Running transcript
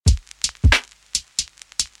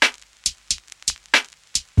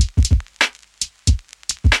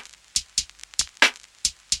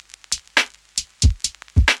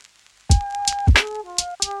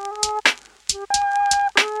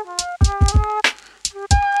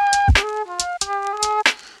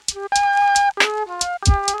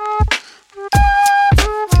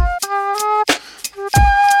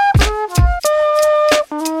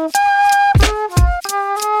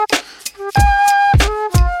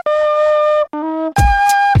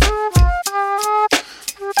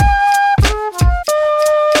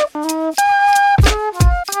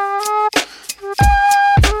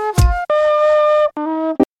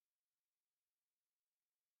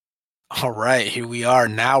All right, here we are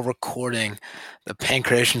now recording the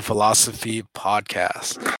Pancreation Philosophy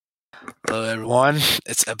podcast. Hello, everyone.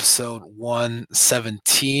 It's episode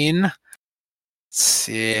 117. Let's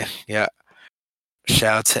see. Yeah.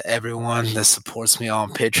 Shout out to everyone that supports me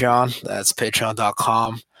on Patreon. That's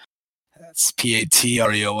patreon.com. That's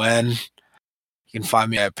Patreon. You can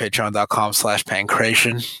find me at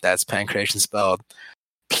patreon.com/pancration. That's pancration spelled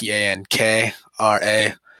Pankration.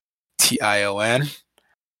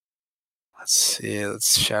 Let's see.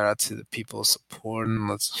 Let's shout out to the people supporting.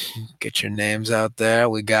 Let's get your names out there.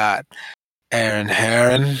 We got Aaron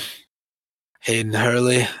Heron, Hayden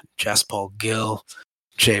Hurley, Jasper Gill,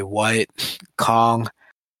 Jay White, Kong,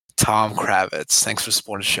 Tom Kravitz. Thanks for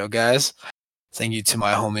supporting the show, guys. Thank you to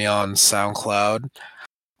my homie on SoundCloud,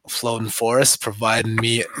 Floating Forest, providing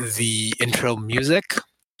me the intro music.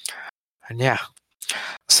 And yeah.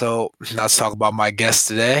 So now let's talk about my guest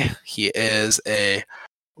today. He is a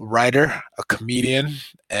writer, a comedian,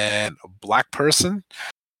 and a black person.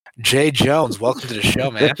 Jay Jones, welcome to the show,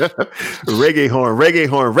 man. Reggae horn. What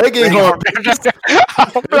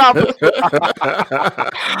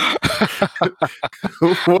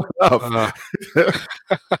up?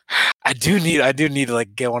 I do need to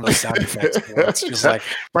like get one of the sound effects. It's just like,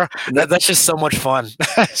 bro, that's just so much fun.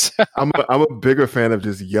 I'm a bigger fan of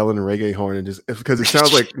just yelling reggae horn and just because it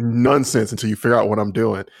sounds like nonsense until you figure out what I'm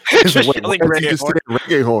doing. Just yelling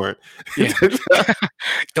reggae horn. Yeah.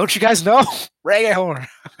 Don't you guys know reggae horn?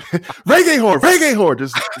 reggae horn.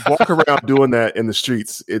 Just walk around doing that in the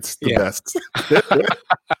streets. It's the best.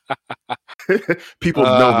 People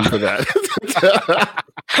know me for that.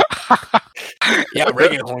 Yeah,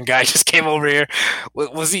 reggae horn guy just came over here.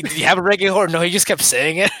 Was he? Did he have a reggae horn? No, he just kept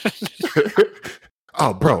saying it.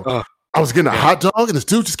 Oh, bro. I was getting a hot dog and this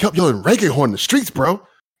dude just kept yelling reggae horn in the streets, bro.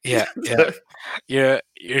 Yeah. You're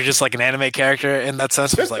just like an anime character in that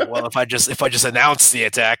sense. It's like, well, if I just announce the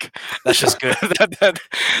attack, that's just good.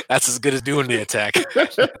 That's as good as doing the attack.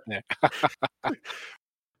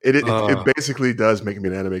 It basically does make me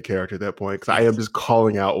an anime character at that point because I am just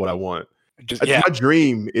calling out what I want. My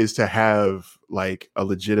dream is to have like a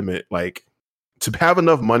legitimate, like to have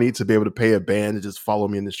enough money to be able to pay a band to just follow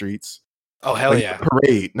me in the streets. Oh, hell like yeah.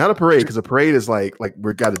 Not a parade, because a parade is like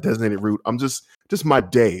we've got a designated route. I'm just my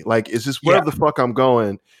day. Like it's just wherever the fuck I'm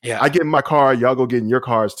going. Yeah. I get in my car, y'all go get in your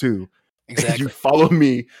cars too. Exactly. And you follow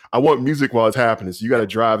me. I want music while it's happening. So you got to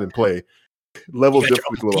drive and play. Level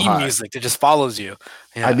difficulty a little high. Music that just follows you.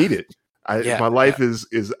 Yeah. I need it. My life is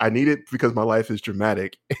I need it because my life is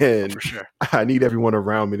dramatic, and for sure. I need everyone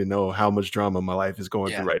around me to know how much drama my life is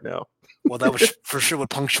going through right now. Well, that would for sure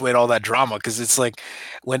would punctuate all that drama, because it's like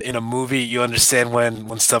when in a movie you understand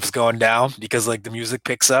when stuff's going down because like the music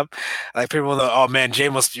picks up. Like people will know, oh man, Jay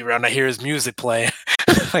must be around. I hear his music playing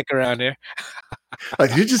like around here.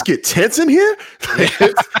 Like, did you just get tense in here?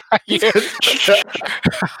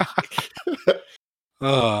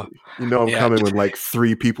 You know, I'm coming when like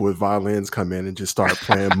 3 people with violins come in and just start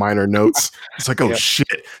playing minor notes. It's like, oh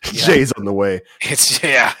shit, Jay's on the way.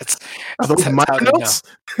 Are those minor notes?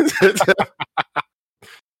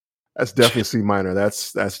 That's definitely C minor.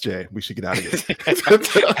 That's Jay. We should get out of here.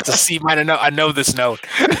 It's a C minor note. I know this note.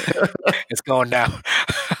 It's going down.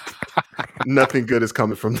 Nothing good is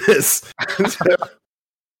coming from this.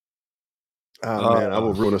 Oh man, I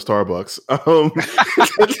will ruin a Starbucks.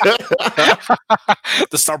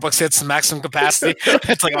 The Starbucks hits maximum capacity.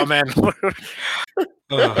 It's like, oh man.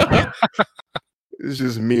 It's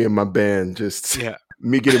just me and my band. Just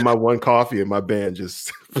me getting my one coffee and my band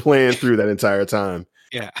just playing through that entire time.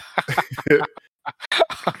 Yeah.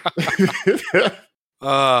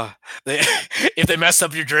 If they mess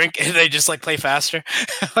up your drink, they just like play faster.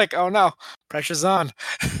 Like, oh no, pressure's on.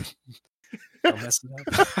 Don't mess it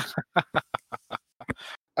up.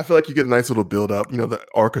 I feel like you get a nice little build up, you know, the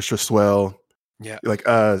orchestra swell. Yeah. You're like,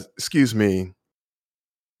 excuse me,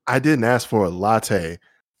 I didn't ask for a latte.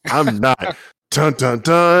 I'm not dun dun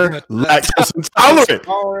dun lactose intolerant.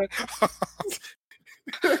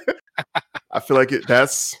 I feel like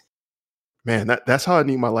that's how I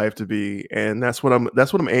need my life to be, and that's what I'm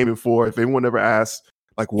aiming for. If anyone ever asks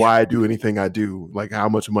like why I do anything I do, like how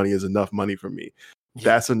much money is enough money for me,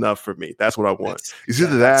 that's enough for me. That's what I want. It's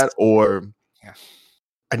either that or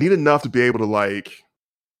I need enough to be able to like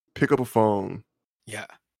pick up a phone. Yeah.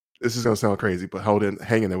 This is gonna sound crazy, but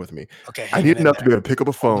hang in there with me. Okay. I need enough to be able to pick up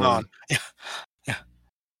a phone. Yeah.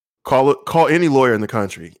 Call any lawyer in the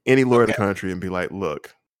country, in the country, and be like,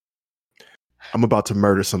 look, I'm about to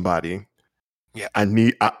murder somebody. Yeah. I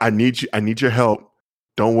need your help.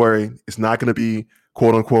 Don't worry. It's not gonna be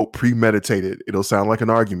quote unquote premeditated. It'll sound like an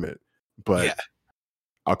argument, but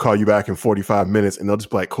I'll call you back in 45 minutes, and they'll just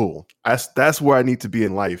be like, "Cool." That's where I need to be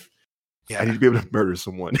in life. Yeah. I need to be able to murder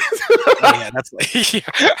someone. Oh, yeah, that's like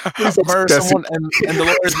murder That's- someone, and the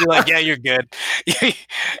lawyers be like, "Yeah, you're good.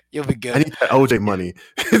 You'll be I good." need that OJ money.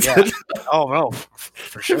 Yeah. Oh no,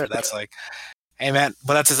 for sure. That's like, hey man,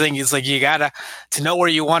 but that's the thing. It's like you gotta to know where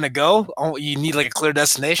you want to go. You need like a clear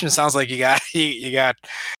destination. It sounds like you know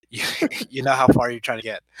how far you're trying to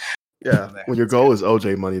get. Yeah. from there. When your goal is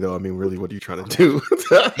OJ money, though, I mean, really, what are you trying to do?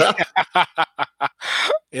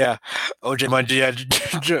 Yeah, OJ Mundy. Yeah,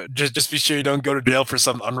 just be sure you don't go to jail for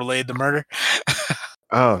something unrelated to murder.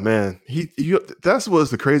 Oh man, that's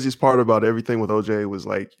was the craziest part about everything with OJ was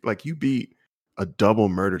like you beat a double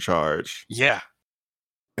murder charge, Yeah,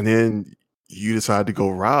 and then you decide to go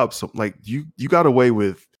rob some. Like you got away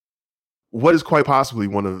with what is quite possibly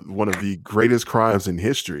one of the greatest crimes in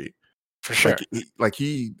history. for sure.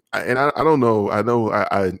 I don't know. I know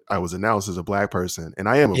I was announced as a black person, and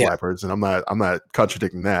I am a Yeah. black person. I'm not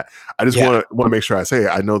contradicting that. I just Yeah. want to make sure I say it.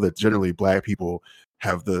 I know that generally black people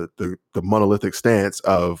have the monolithic stance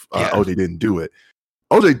of Yeah. OJ didn't do it.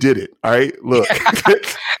 OJ did it. All right, look.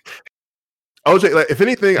 OJ, like if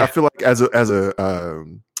anything, I feel like as a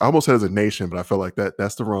I almost said as a nation, but I feel like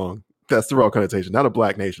that's the wrong connotation. Not a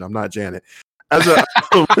black nation. I'm not Janet. As a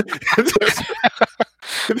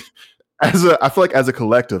I feel like as a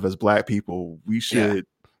collective, as black people, we should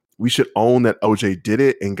own that OJ did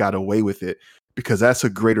it and got away with it because that's a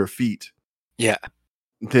greater feat. Yeah.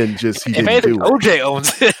 Than just he If didn't anything, do it. OJ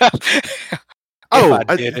owns it. Oh,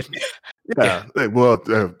 I did it. Yeah. Well,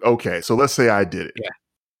 okay. So let's say I did it.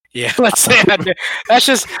 Yeah. Let's say I did. That's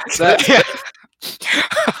just. Yeah.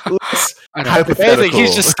 If anything,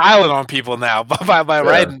 he's just styling on people now by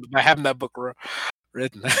writing, by having that book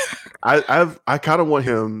written. I kind of want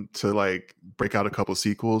him to like break out a couple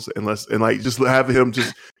sequels and just have him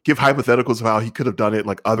just give hypotheticals of how he could have done it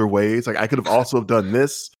like other ways. Like I could have also have done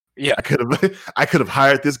this. Yeah, I could have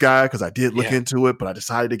hired this guy because I did look into it, but I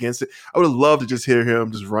decided against it. I would have loved to just hear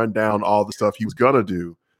him just run down all the stuff he was gonna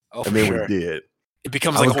do, and then we did. It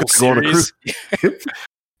becomes like a whole series,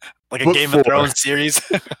 like a Game of Thrones series.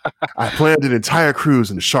 I planned an entire cruise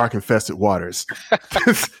in the shark-infested waters.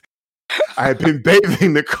 I had been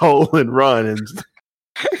bathing Nicole and Ron and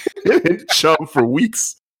chum for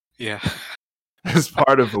weeks. Yeah, as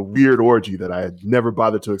part of a weird orgy that I had never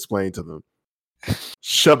bothered to explain to them.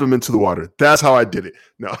 Shoved them into the water. That's how I did it.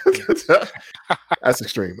 No, that's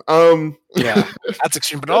extreme. Yeah, that's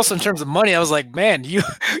extreme. But also in terms of money, I was like, man, you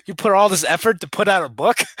put all this effort to put out a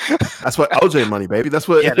book. That's what OJ money, baby. That's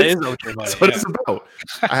what. Yeah, that is OJ money. That's what it's about.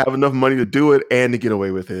 I have enough money to do it and to get away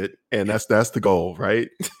with it, and that's the goal, right?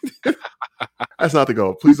 That's not the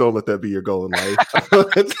goal. Please don't let that be your goal in life.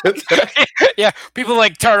 Yeah, people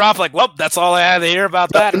like turn off like, well, that's all I had to hear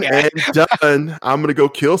about that. And done. I'm gonna go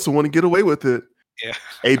kill someone and get away with it. Yeah.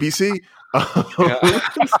 ABC.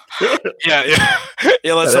 Yeah.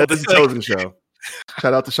 Let's hope this television show.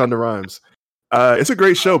 Shout out to Shonda Rhimes. It's a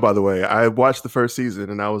great show, by the way. I watched the first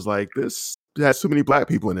season and I was like, this has too many black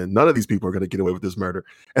people in it. None of these people are going to get away with this murder.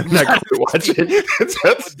 And then I quit watching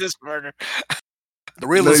this murder. The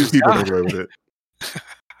real people get away with it.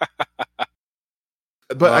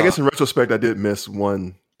 But I guess in retrospect, I did miss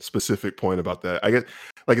one specific point about that. I guess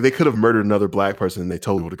like they could have murdered another black person and they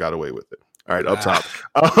totally would have got away with it. All right, up top.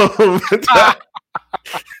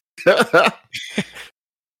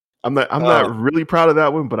 I'm not really proud of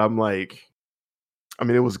that one, but I'm like, I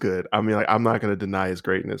mean, it was good. I mean, like, I'm not going to deny his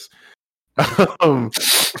greatness. I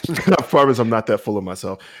promise I'm not that full of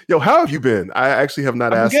myself. Yo, how have you been? I actually have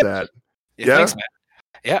not asked that. Yeah, thanks, man.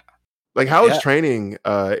 Yeah. Like, how is training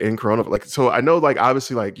in Corona? Like, so I know, like,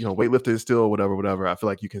 obviously, like, you know, weightlifting is still whatever. I feel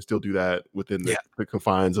like you can still do that within the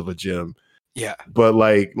confines of a gym. Yeah. But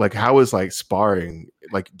like how is like sparring?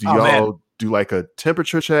 Like, do y'all do like a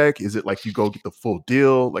temperature check? Is it like you go get the full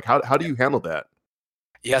deal? Like, how do you handle that?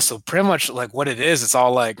 Yeah. So pretty much like what it is, it's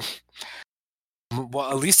all like,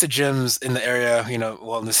 well, at least the gyms in the area, you know,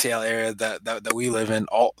 well, in the Seattle area that we live in,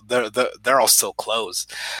 they're all still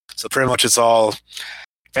closed. So pretty much it's all,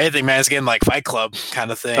 if anything, man, it's getting like Fight Club kind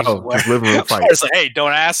of thing. Oh, just living room fight. It's like, hey,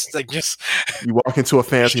 don't ask. Like, just you walk into a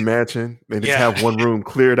fancy mansion, they just have one room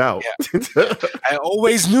cleared out. Yeah. I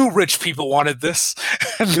always knew rich people wanted this.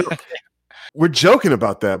 You know, we're joking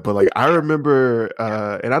about that, but like I remember,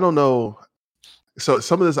 and I don't know. So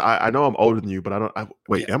some of this, I know I'm older than you, but am I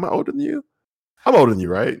older than you? I'm older than you,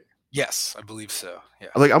 right? Yes, I believe so. Yeah.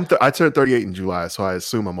 Like I turned 38 in July, so I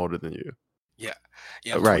assume I'm older than you.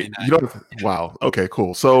 Yeah, right. You don't. Wow. Okay.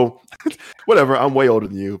 Cool. So, whatever. I'm way older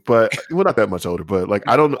than you, but well, not that much older. But like,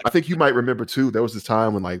 I don't. I think you might remember too. There was this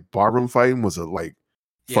time when like barroom fighting was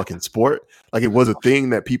fucking sport. Like it was a thing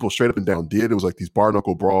that people straight up and down did. It was like these bare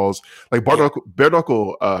knuckle brawls, like bare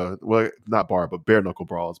knuckle, well, not bar, but bare knuckle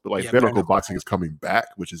brawls. But like bare knuckle boxing is coming back,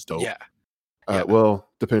 which is dope. Well,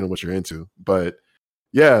 depending on what you're into, but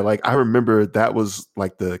yeah, like I remember that was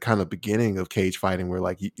like the kind of beginning of cage fighting, where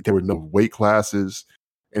like there were no weight classes,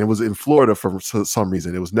 and it was in Florida for some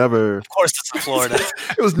reason. It was never, of course, it's in Florida.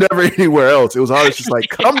 It was never anywhere else. It was always just like,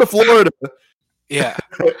 come to Florida. Yeah.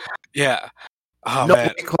 Oh, no man.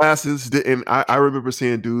 weight classes. And I remember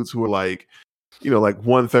seeing dudes who were like, like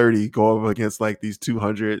 130 go up against like these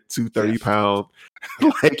 200, 230 pound,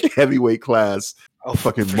 like heavyweight class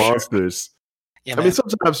fucking monsters. Sure. Yeah, I mean,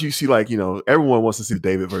 sometimes you see like, everyone wants to see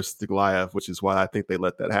David versus the Goliath, which is why I think they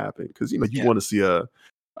let that happen. Because, you want to see like,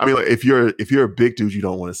 if you're a big dude, you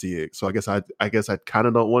don't want to see it. So I guess I kind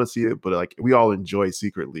of don't want to see it, but like we all enjoy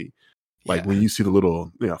secretly. Like when you see the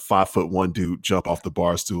little 5'1" dude jump off the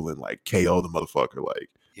bar stool and like KO the motherfucker,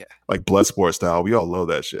 like Bloodsport style. We all love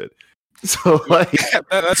that shit. So like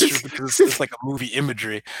that's true, because it's like a movie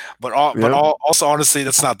imagery, but also honestly,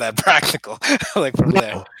 that's not that practical. Like from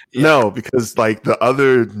there. No, because like the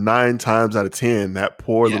other 9 times out of 10, that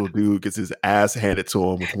poor little dude gets his ass handed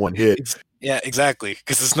to him with one hit. Yeah, exactly.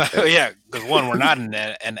 Because it's not. Because one, we're not in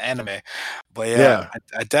an anime, but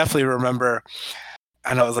I definitely remember.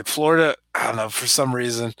 I know it was like Florida. I don't know, for some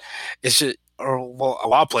reason, it's just, or well, a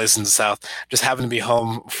lot of places in the South just happen to be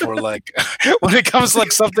home for like when it comes to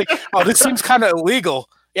like something. Oh, this seems kind of illegal.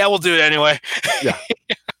 Yeah, we'll do it anyway. Yeah.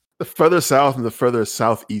 The further south and the further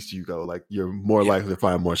southeast you go, like you're more likely to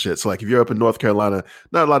find more shit. So like if you're up in North Carolina,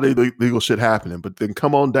 not a lot of illegal shit happening, but then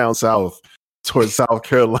come on down south towards South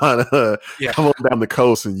Carolina, come on down the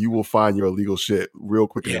coast, and you will find your illegal shit real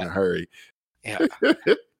quick and in a hurry. Yeah.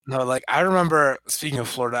 No, like I remember, speaking of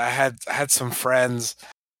Florida, I had some friends,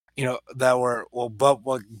 that were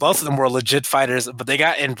both of them were legit fighters, but they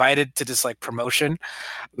got invited to this like promotion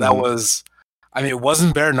that was, I mean, it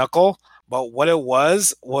wasn't bare knuckle, but what it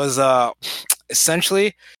was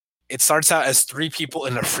essentially it starts out as 3 people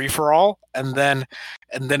in a free for all, and then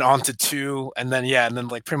on to 2, and then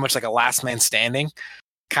like pretty much like a last man standing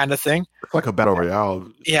kind of thing. It's like a battle royale.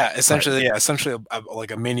 Yeah, essentially,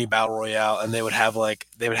 like a mini battle royale, and they would have it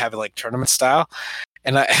like tournament style.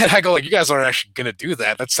 And I go like, you guys aren't actually gonna do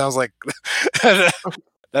that. That sounds like that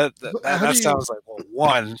sounds like, well,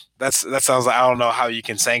 one, that sounds like, I don't know how you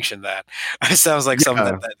can sanction that. It sounds like something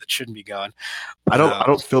that shouldn't be going. I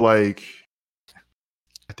don't feel like,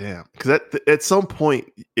 damn, because at some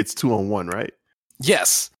point it's 2-on-1 right?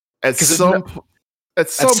 Yes. At some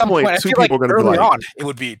point, 2 people are going to be like, on, it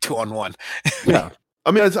would be 2-on-1. Yeah.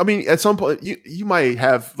 I mean, at some point you might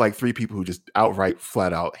have like 3 people who just outright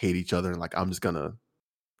flat out hate each other and like, I'm just gonna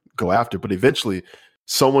go after. But eventually,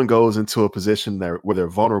 someone goes into a position where they're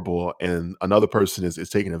vulnerable, and another person is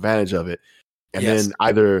taking advantage of it, and then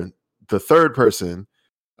either the third person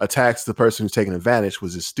attacks the person who's taking advantage,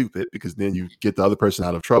 which is stupid because then you get the other person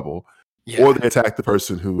out of trouble. Yeah. Or they attack the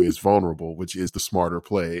person who is vulnerable, which is the smarter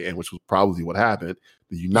play, and which was probably what happened.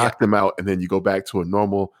 You knock them out, and then you go back to a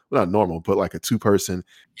normal, well, not normal, but like a 2-person,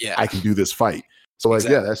 I can do this fight. So like,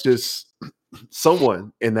 that's just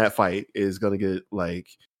someone in that fight is going to get like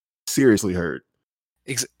seriously hurt.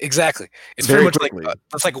 Exactly. It's very much quickly. Like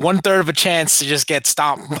it's like 1/3 of a chance to just get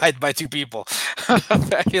stomped by 2 people.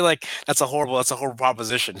 I feel like that's a horrible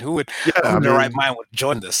proposition. Who in their right mind would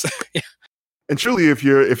join this? And truly, if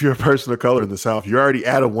you're a person of color in the South, you're already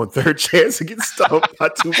at a 1/3 chance to get stomped by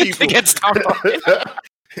 2 people. To get stomped.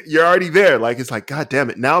 You're already there. Like, it's like, God damn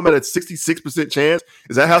it. Now I'm at a 66% chance.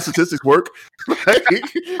 Is that how statistics work? Like,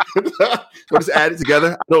 we'll just add it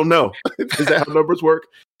together. I don't know. Is that how numbers work?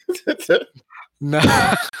 No.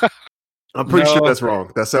 I'm pretty sure that's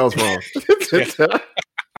wrong. That sounds wrong.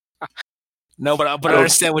 No, but I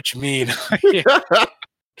understand what you mean.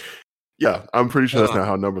 Yeah, I'm pretty sure that's not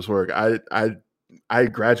how numbers work. I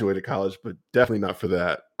graduated college, but definitely not for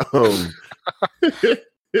that.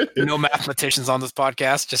 No mathematicians on this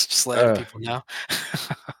podcast. Just letting people know.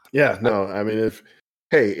 Yeah, no. I mean,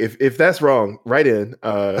 if that's wrong, write in.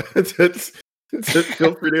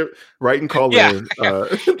 Feel free to write and call in.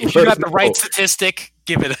 If you got the right statistic,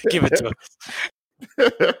 give it to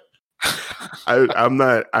us.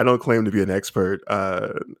 I don't claim to be an expert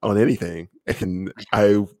on anything, and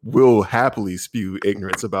I will happily spew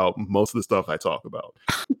ignorance about most of the stuff I talk about.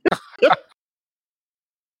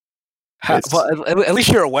 Well, at least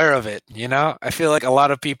you're aware of it, I feel like a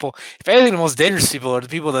lot of people, if anything, the most dangerous people are the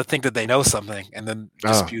people that think that they know something and then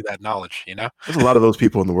dispute that knowledge, There's a lot of those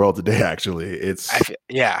people in the world today, actually. I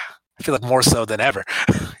feel like more so than ever.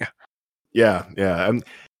 Yeah. And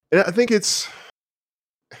I think it's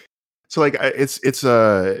So like it's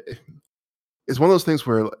one of those things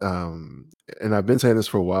where and I've been saying this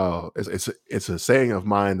for a while. It's a saying of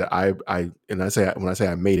mine that when I say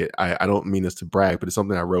I made it, I don't mean this to brag, but it's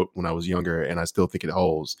something I wrote when I was younger, and I still think it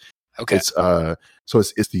holds. Okay. It's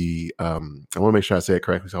it's the I want to make sure I say it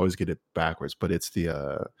correctly, so I always get it backwards, but it's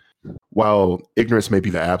the while ignorance may be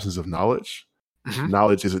the absence of knowledge,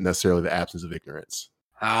 knowledge isn't necessarily the absence of ignorance.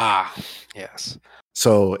 Ah, yes.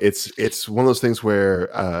 So it's one of those things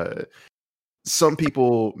where some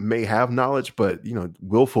people may have knowledge, but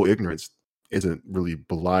willful ignorance isn't really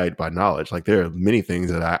belied by knowledge. Like there are many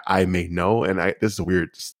things that I may know, and this is a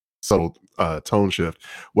weird subtle tone shift.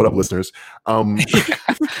 What up, listeners?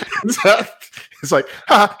 It's like,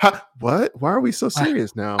 what? Why are we so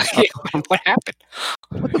serious now? What happened?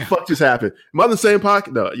 What the fuck just happened? Am I on the same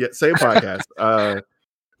podcast? No, yeah, same podcast.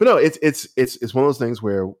 But no, it's one of those things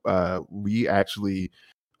where we actually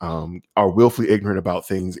are willfully ignorant about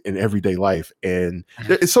things in everyday life, and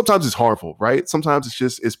sometimes it's harmful, right? Sometimes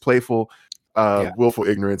it's playful, willful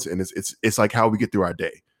ignorance, and it's like how we get through our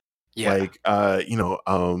day. Yeah. Like a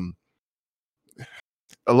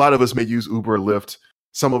lot of us may use Uber or Lyft.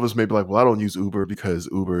 Some of us may be like, well, I don't use Uber because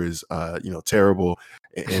Uber is terrible,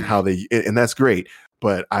 and how and that's great.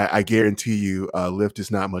 But I guarantee you, Lyft is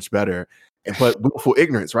not much better. But willful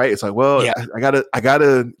ignorance, right? It's like, well, I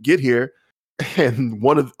gotta get here, and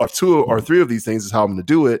one of or two or three of these things is how I'm going to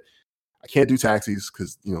do it. I can't do taxis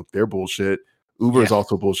because they're bullshit. Uber is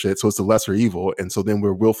also bullshit, so it's the lesser evil. And so then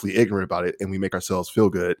we're willfully ignorant about it, and we make ourselves feel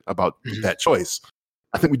good about that choice.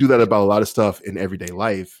 I think we do that about a lot of stuff in everyday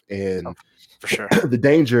life, and for sure, the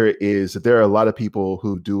danger is that there are a lot of people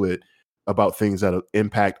who do it about things that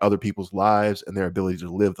impact other people's lives and their ability to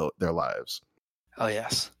live their lives. Oh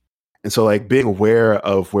yes. And so, like, being aware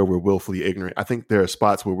of where we're willfully ignorant, I think there are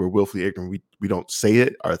spots where we're willfully ignorant. We don't say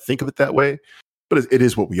it or think of it that way, but it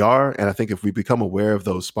is what we are. And I think if we become aware of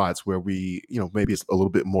those spots where we, maybe it's a little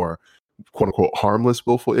bit more, quote unquote, harmless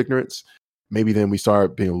willful ignorance, maybe then we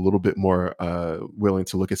start being a little bit more willing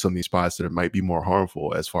to look at some of these spots that might be more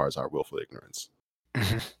harmful as far as our willful ignorance.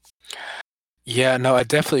 Mm-hmm. Yeah, no, I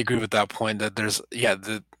definitely agree with that point. That there's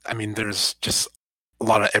just a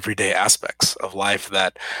lot of everyday aspects of life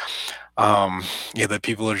that that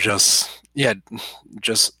people are just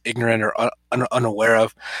ignorant or unaware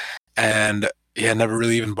of, and never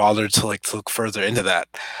really even bothered to look further into that.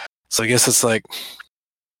 So I guess it's like,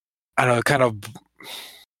 I don't know, kind of,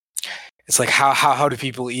 it's like how do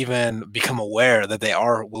people even become aware that they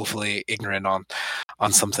are willfully ignorant on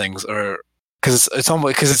some things, or because it's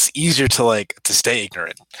almost because it's easier to stay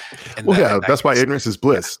ignorant. That's why ignorance is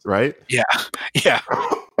bliss, right? Yeah.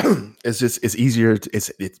 It's easier.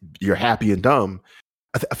 You're happy and dumb.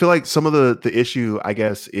 I feel like some of the issue, I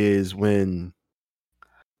guess, is when.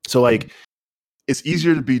 So it's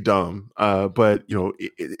easier to be dumb, but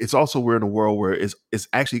it's also we're in a world where it's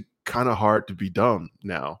actually kind of hard to be dumb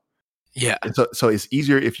now. Yeah. And so it's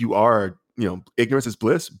easier if you are. Ignorance is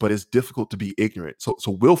bliss, but it's difficult to be ignorant. So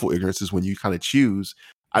willful ignorance is when you kind of choose.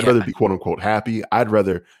 I'd rather be quote unquote happy. I'd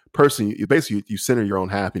rather personally, basically, you center your own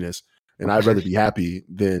happiness, and I'd rather be happy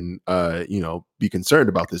than be concerned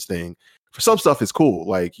about this thing. For some stuff, it's cool.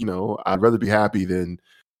 Like I'd rather be happy than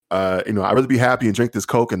I'd rather be happy and drink this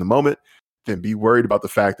Coke in the moment than be worried about the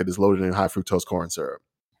fact that it's loaded in high fructose corn syrup.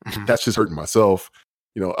 Mm-hmm. That's just hurting myself.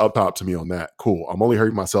 Up top to me on that. Cool. I'm only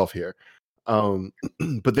hurting myself here.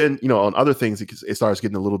 But then on other things it starts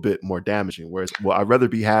getting a little bit more damaging, whereas I'd rather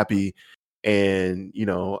be happy and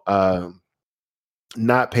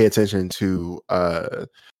not pay attention to and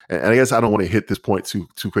I guess I don't want to hit this point too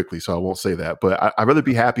quickly, so I won't say that, but I'd rather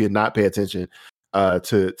be happy and not pay attention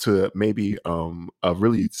to maybe a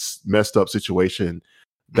really messed up situation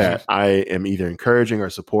that I am either encouraging or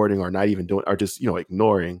supporting or not even doing or just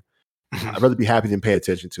ignoring. I'd rather be happy than pay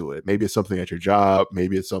attention to it. Maybe it's something at your job.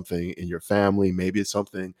 Maybe it's something in your family. Maybe it's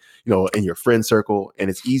something, in your friend circle. And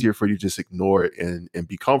it's easier for you to just ignore it and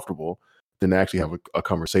be comfortable than actually have a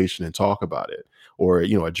conversation and talk about it or,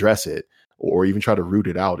 address it or even try to root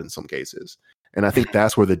it out in some cases. And I think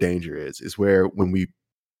that's where the danger is where when we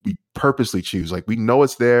purposely choose, we know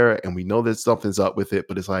it's there and we know that something's up with it,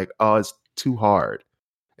 but it's like, oh, it's too hard.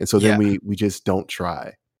 And so then we just don't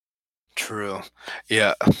try. True.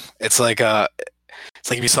 Yeah. It's like if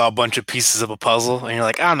you saw a bunch of pieces of a puzzle and you're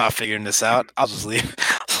like, I'm not figuring this out. I'll just leave.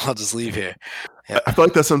 I'll just leave here. Yeah. I feel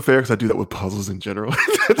like that's unfair because I do that with puzzles in general.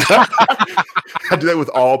 I do that with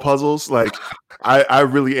all puzzles. I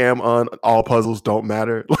really am on all puzzles don't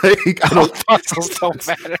matter. All puzzles don't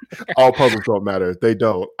matter. All puzzles don't matter. They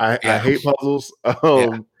don't. I hate puzzles. I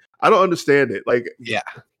don't understand it.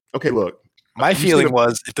 Okay, look. My You've seen feeling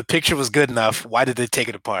was, if the picture was good enough, why did they take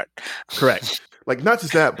it apart? correct. Like not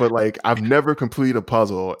just that, but like I've never completed a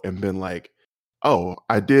puzzle and been like, oh,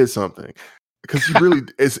 I did something. Because you really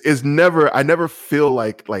is never I never feel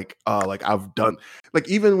like I've done like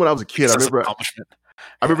even when I was a kid, Sense of accomplishment.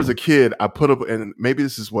 I remember as a kid, I put up, and maybe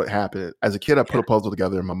this is what happened. As a kid, I put Yeah. a puzzle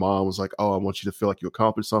together, and my mom was like, "Oh, I want you to feel like you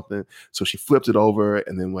accomplished something." So she flipped it over,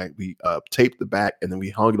 and then like we taped the back, and then we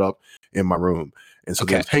hung it up in my room. And so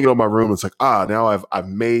Okay. it was hanging on my room. It's like, now I've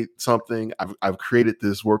made something. I've created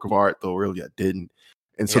this work of art, though really I didn't.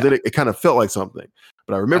 And so then it kind of felt like something.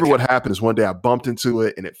 But I remember what happened is one day I bumped into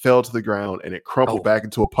it, and it fell to the ground, and it crumpled back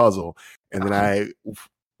into a puzzle. And then I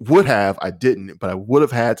didn't, but I would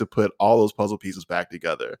have had to put all those puzzle pieces back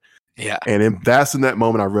together. Yeah. And in that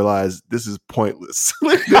moment, I realized this is pointless.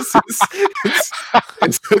 This is,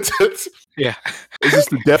 it's Yeah. It's just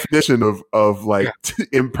the definition of like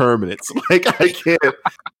impermanence. Like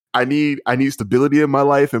I need stability in my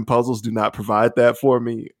life, and puzzles do not provide that for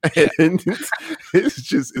me. And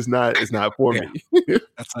it's not for me.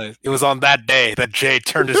 That's nice. It was on that day that Jay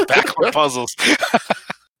turned his back on puzzles.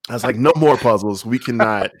 I was like, no more puzzles. We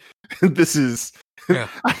cannot. This is. Yeah.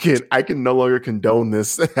 I can no longer condone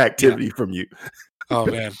this activity from you. Oh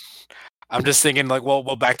man, I'm just thinking like, well,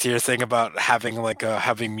 back to your thing about having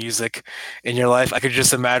having music in your life. I could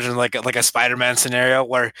just imagine like a Spider-Man scenario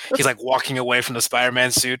where he's like walking away from the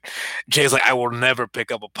Spider-Man suit. Jay's like, I will never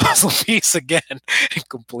pick up a puzzle piece again and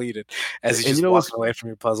complete it as he's just walking away from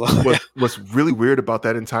your puzzle. What's really weird about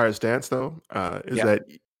that entire stance though is that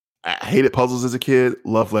I hated puzzles as a kid,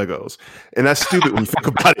 love Legos. And that's stupid when you think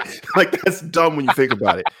about it. Like, that's dumb when you think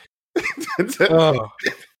about it.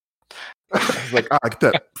 Like, I get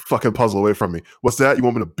that fucking puzzle away from me. What's that? You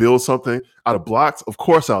want me to build something out of blocks? Of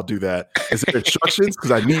course I'll do that. Is there instructions?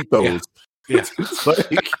 Because I need those. Yeah. It's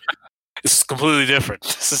like, it's completely different.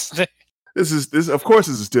 This of course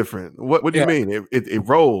this is different. What do you mean? It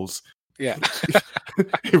rolls. Yeah.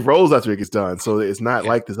 It rolls after it gets done. So it's not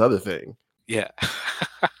like this other thing. Yeah.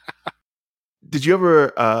 Did you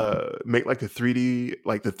ever make like the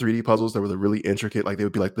 3D puzzles that were the really intricate? Like they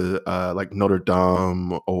would be like the like Notre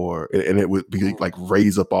Dame, and it would be like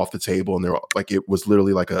raised up off the table, and they're like it was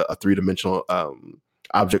literally like a 3-dimensional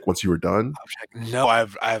object once you were done. No,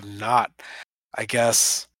 I've not. I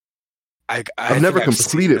guess I've never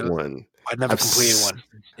completed one. I've never completed one.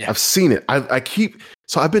 Yeah. I've seen it.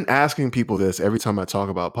 I've been asking people this every time I talk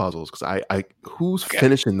about puzzles because who's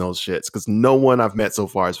finishing those shits? Because no one I've met so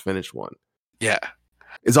far has finished one. Yeah,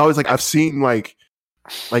 it's always like I've seen like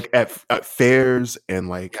at fairs and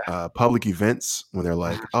like public events when they're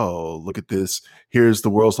like, oh, look at this. Here's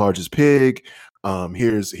the world's largest pig.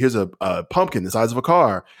 Here's a pumpkin the size of a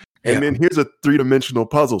car, and then here's a 3-dimensional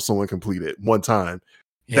puzzle someone completed one time.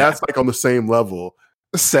 Yeah. That's like on the same level.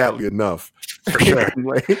 Sadly enough, for sure.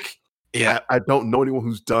 Like, I don't know anyone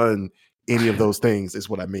who's done any of those things. Is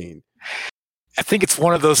what I mean. I think it's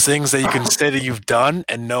one of those things that you can say that you've done,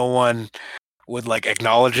 and no one would like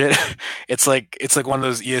acknowledge it. It's like one of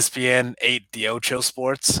those ESPN 8 The Ocho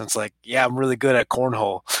sports. It's like, yeah, I'm really good at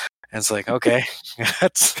cornhole. And it's like, okay,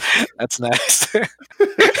 that's nice.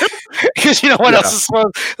 Because what else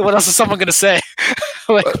is someone gonna say?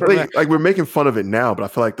 like we're making fun of it now, but I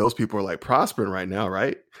feel like those people are like prospering right now,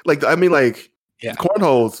 right? Like I mean, like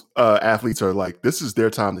cornholes athletes are like, this is their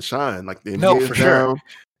time to shine. Like the NBA is down,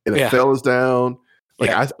 NFL is down.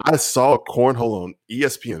 Like I saw cornhole on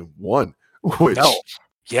ESPN1. Which,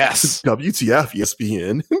 WTF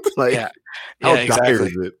ESPN? Like, how dire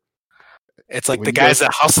is it? It's like the guys that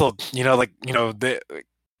hustled, the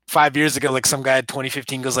 5 years ago, like some guy in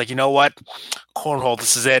 2015 goes like, you know what, cornhole,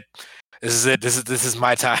 this is it, this is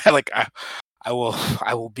my time. Like I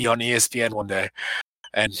will be on ESPN one day,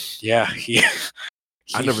 and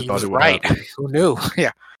I never thought it would right. happen. Who knew?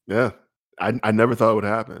 Yeah. I never thought it would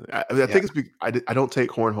happen. I think it's I don't take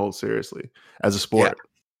cornhole seriously as a sport.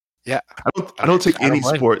 Yeah. I don't take any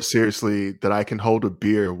sport seriously that I can hold a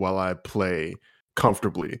beer while I play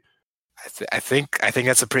comfortably. I think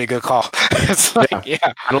that's a pretty good call. It's like, I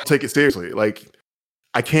don't take it seriously. Like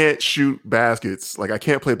I can't shoot baskets. Like I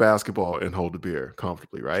can't play basketball and hold a beer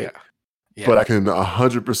comfortably, right? Yeah. But I can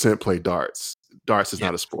 100% play darts. Darts is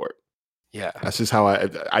not a sport. Yeah. That's just how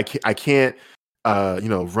I can't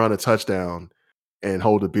run a touchdown and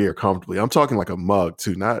hold a beer comfortably. I'm talking like a mug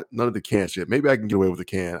too, none of the can shit. Maybe I can get away with a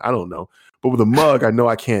can. I don't know. But with a mug, I know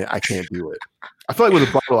I can't do it. I feel like with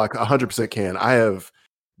a bottle, I 100% can. I have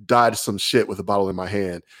dodged some shit with a bottle in my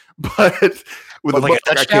hand. But with a mug,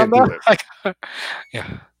 I can't do it.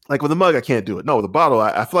 Like with a mug, I can't do it. No, with a bottle,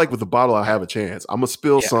 I feel like with a bottle, I have a chance. I'm going to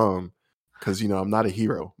spill some because, I'm not a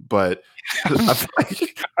hero. But I feel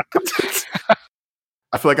like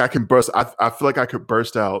I feel like I can burst. I feel like I could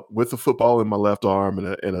burst out with a football in my left arm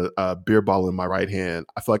and a beer bottle in my right hand.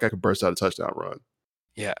 I feel like I could burst out a touchdown run.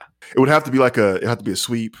 Yeah. It would have to be it had to be a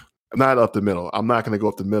sweep, not up the middle. I'm not going to go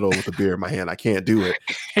up the middle with a beer in my hand. I can't do it.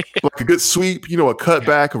 But like a good sweep, a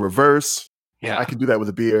cutback, a reverse. Yeah. I can do that with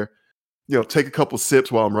a beer. Take a couple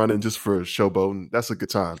sips while I'm running just for showboating. That's a good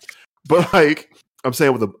time. But like I'm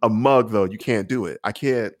saying with a mug though, you can't do it. I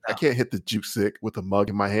can't hit the juke stick with a mug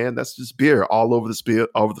in my hand. That's just beer all over the field,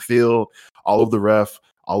 all over the ref,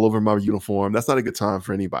 all over my uniform. That's not a good time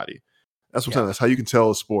for anybody. That's what I'm saying. That's how you can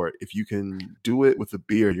tell a sport. If you can do it with a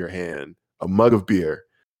beer in your hand, a mug of beer,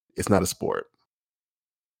 it's not a sport.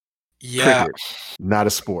 Yeah. Cricket, not a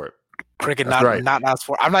sport. Cricket, That's not a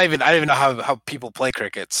sport. I don't even know how people play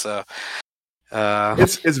cricket. So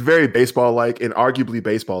it's very baseball like, and arguably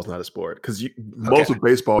baseball is not a sport because most of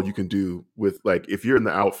baseball you can do with like if you're in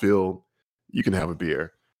the outfield, you can have a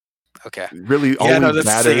beer. Okay. Really, only that's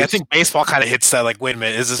matters. the thing. I think baseball kind of hits that. Like, wait a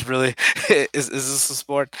minute, is this really is this a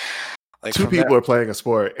sport? Like, two people are playing a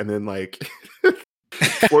sport, and then like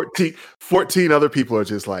 14 other people are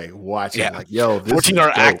just like watching. Like, yo, this 14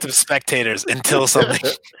 are active spectators until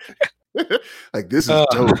something. Like, this is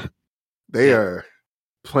dope. They are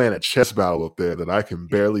playing a chess battle up there that I can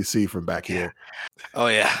barely see from back here. Oh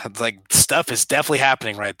yeah, it's like stuff is definitely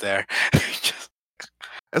happening right there.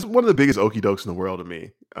 That's one of the biggest okie dokes in the world to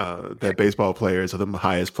me. That baseball players are the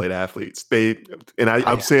highest paid athletes.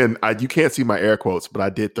 I'm saying you can't see my air quotes, but I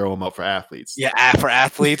did throw them up for athletes. Yeah, for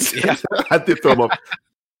athletes. Yeah, I did throw them up.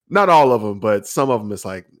 Not all of them, but some of them. It's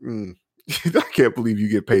like, I can't believe you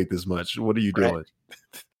get paid this much. What are you doing?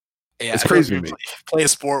 Yeah, it's crazy to me. Play a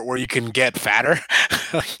sport where you can get fatter.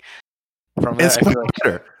 It's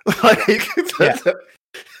better.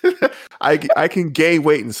 I can gain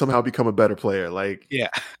weight and somehow become a better player. Like,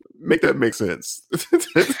 make that make sense.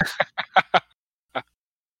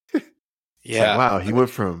 Yeah. Like, wow, he went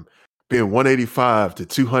from being 185 to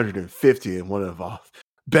 250 and one of the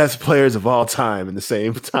best players of all time in the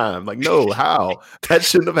same time. Like, no, how? That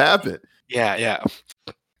shouldn't have happened. Yeah.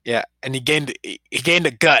 And he gained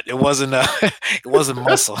a gut. It wasn't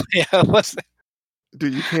muscle. Yeah, it wasn't.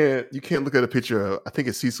 Dude, you can't look at a picture of, I think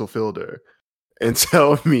it's Cecil Fielder, and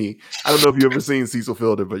tell me, I don't know if you've ever seen Cecil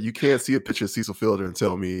Fielder, but you can't see a picture of Cecil Fielder and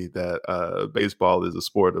tell me that baseball is a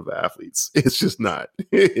sport of athletes. It's just not.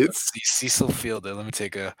 It's Cecil Fielder. Let me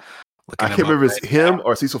take a look. I can't remember if it's him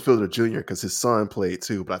or Cecil Fielder Jr. because his son played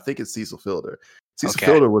too, but I think it's Cecil Fielder. Cecil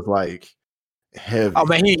Fielder was like heavy. Oh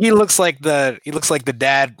man, he looks like the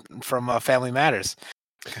dad from Family Matters.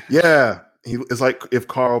 Yeah, it's like if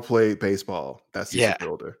Carl played baseball. That's Cecil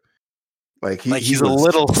Fielder. Like he's a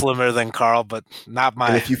little slimmer than Carl, but not my.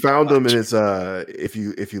 And if you found him in his if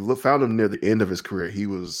you found him near the end of his career, he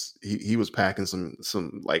was packing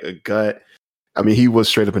some like a gut. I mean, he was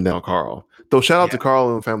straight up and down Carl. Though shout out to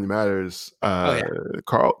Carl and Family Matters.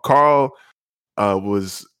 Carl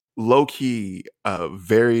was low key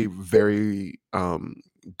very very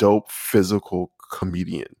dope physical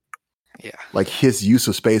comedian. Yeah, like his use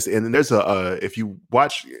of space. And then there's if you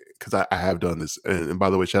watch, because I have done this, and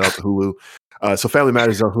by the way, shout out to Hulu. So Family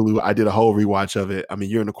Matters on Hulu. I did a whole rewatch of it. I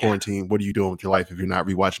mean, you're in the quarantine. What are you doing with your life if you're not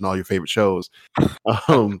rewatching all your favorite shows?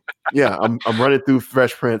 I'm running through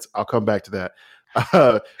Fresh Prince. I'll come back to that.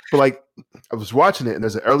 But like, I was watching it, and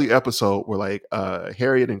there's an early episode where like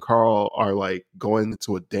Harriet and Carl are like going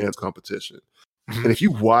to a dance competition. And if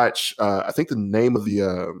you watch, I think the name of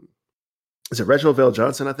the is it Reginald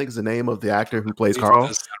VelJohnson? I think is the name of the actor who plays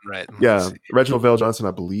Carl. Right. Yeah, Reginald VelJohnson,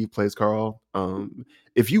 I believe, plays Carl.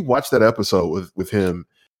 If you watch that episode with him,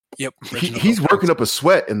 yep, he's working up a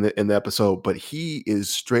sweat in the episode, but he is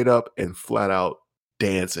straight up and flat out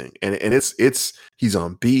dancing, and it's he's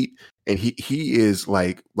on beat, and he is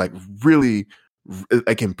like really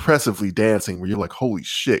like impressively dancing, where you're like, holy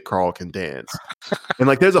shit, Carl can dance. And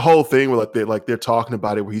like there's a whole thing where they're talking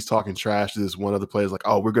about it, where he's talking trash to this one other player, like,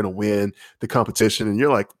 oh, we're gonna win the competition, and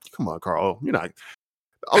you're like, come on, Carl, you're not.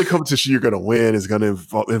 The only competition you're gonna win is gonna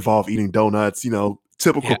involve eating donuts,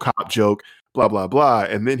 typical cop joke, blah blah blah.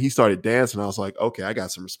 And then he started dancing. I was like, okay, I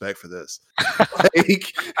got some respect for this.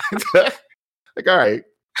 like all right,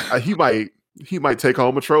 he might take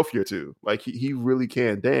home a trophy or two. Like he really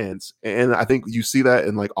can dance, and I think you see that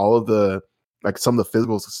in like all of the like some of the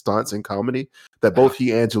physical stunts in comedy that both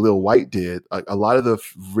he and Jaleel White did. Like a lot of the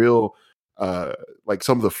real, like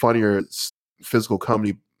some of the funnier physical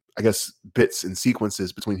comedy, I guess, bits and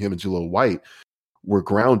sequences between him and Jaleel White were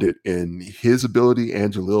grounded in his ability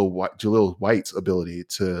and Jaleel White's ability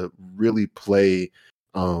to really play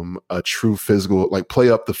a true physical, like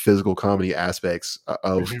play up the physical comedy aspects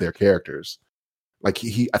of their characters. Like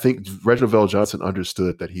I think Reginald Vell Johnson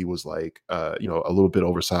understood that he was like, a little bit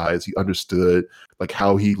oversized. He understood like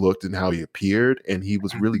how he looked and how he appeared, and he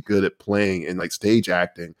was really good at playing and like stage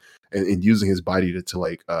acting and using his body to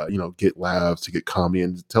like, get laughs, to get comedy,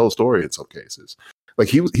 and to tell a story in some cases. Like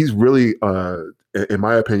he's really, in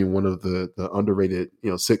my opinion, one of the underrated,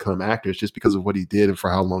 sitcom actors just because of what he did and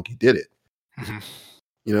for how long he did it. Mm-hmm.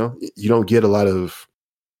 You don't get a lot of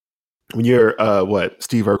when you're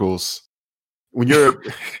Steve Urkel's. When you're,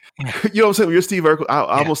 you know what I'm saying? When you're Steve Urkel,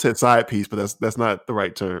 I almost said side piece, but that's not the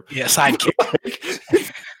right term. Yeah, sidekick.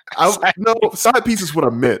 No, side piece is what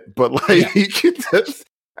I meant, but like,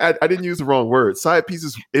 I didn't use the wrong word. Side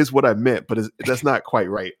piece is what I meant, but that's not quite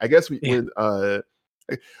right. I guess when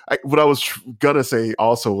what I was gonna say,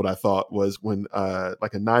 also what I thought was when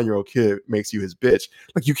like a 9-year-old kid makes you his bitch,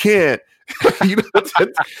 like you can't, but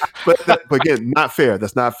again, not fair.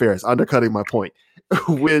 That's not fair. It's undercutting my point.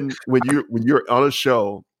 When you're on a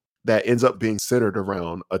show that ends up being centered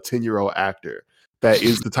around a 10-year-old actor, that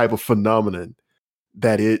is the type of phenomenon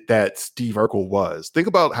that Steve Urkel was. Think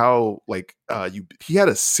about how like he had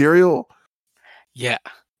a cereal. Yeah,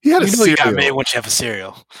 he had a cereal. You got made once you have a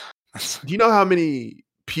cereal. Do you know how many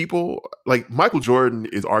people like Michael Jordan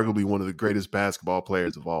is arguably one of the greatest basketball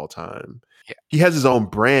players of all time? Yeah. He has his own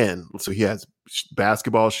brand, so he has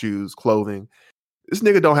basketball shoes, clothing. This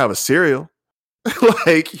nigga don't have a cereal.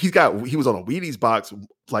 Like he was on a Wheaties box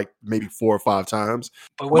like maybe 4 or 5 times.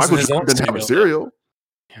 But Michael Jordan doesn't have a cereal.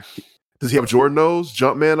 Yeah. Does he have Jordan O's,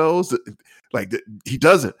 Jumpman O's? Like he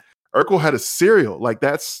doesn't. Urkel had a cereal. Like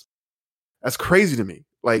that's crazy to me.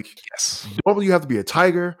 Like normally you have to be a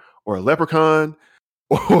tiger or a leprechaun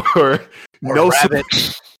or no a rabbit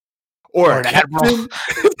or a captain.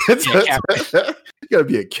 You gotta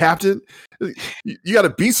be a captain. You gotta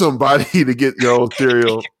be somebody to get your own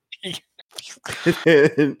cereal.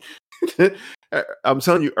 I'm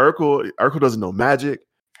telling you, Urkel doesn't know magic.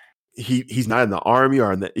 He's not in the army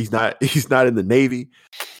or he's not in the Navy.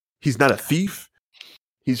 He's not a thief.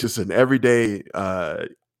 He's just an everyday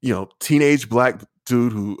teenage black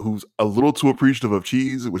dude who's a little too appreciative of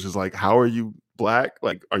cheese, which is like, how are you black?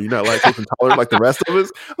 Like, are you not lactose intolerant like the rest of us?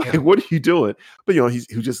 Like, what are you doing? But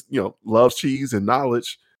who just loves cheese and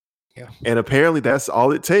knowledge. Yeah. And apparently that's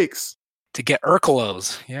all it takes to get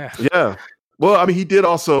Urkelos. Yeah. Yeah. Well, I mean, he did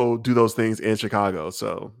also do those things in Chicago,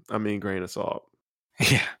 so I mean, grain of salt.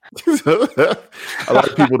 Yeah. a lot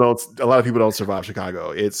of people don't survive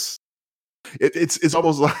Chicago. It's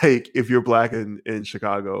almost like if you're black in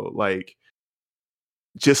Chicago, like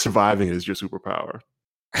just surviving is your superpower.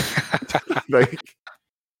 Like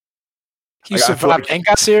he survived and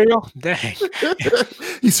got cereal? Dang.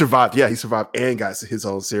 He survived. Yeah, he survived and got his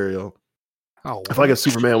own cereal. Oh, I feel like if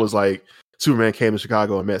Superman came to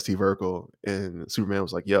Chicago and met Steve Urkel, and Superman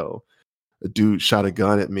was like, yo, a dude shot a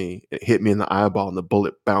gun at me, it hit me in the eyeball, and the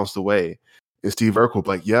bullet bounced away. And Steve Urkel would be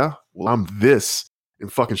like, yeah, well, I'm this in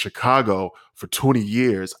fucking Chicago for 20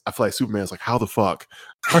 years. I feel like Superman's like, how the fuck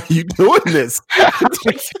are you doing this? How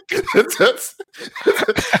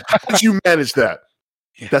did you manage that?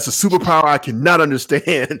 Yeah. That's a superpower I cannot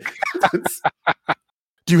understand.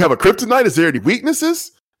 Do you have a kryptonite? Is there any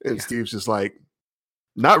weaknesses? And Steve's just like,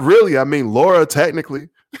 not really. I mean, Laura, technically.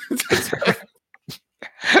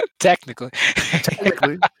 Technically. That's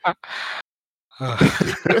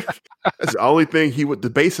the only thing he would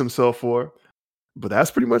debase himself for. But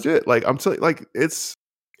that's pretty much it. Like I'm telling you, like it's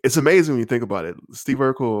amazing when you think about it. Steve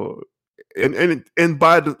Urkel, and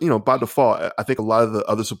by default, I think a lot of the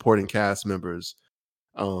other supporting cast members,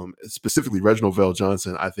 specifically Reginald Vell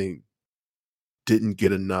Johnson, I think didn't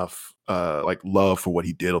get enough love for what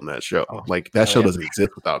he did on that show. Like that show doesn't exist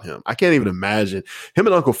without him. I can't even imagine him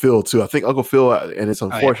and Uncle Phil too. I think Uncle Phil, and it's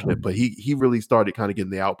unfortunate, but he really started kind of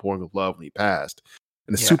getting the outpouring of love when he passed.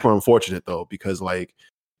 And it's super unfortunate though, because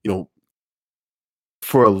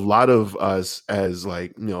for a lot of us as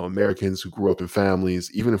Americans who grew up in families,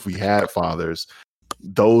 even if we had fathers,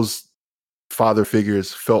 those father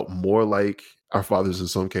figures felt more like our fathers in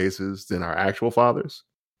some cases than our actual fathers.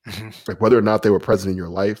 Mm-hmm. Like whether or not they were present in your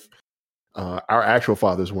life, our actual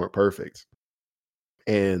fathers weren't perfect.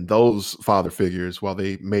 And those father figures, while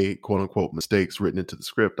they made quote unquote mistakes written into the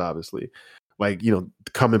script, obviously,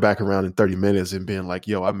 coming back around in 30 minutes and being like,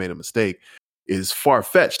 yo, I made a mistake, is far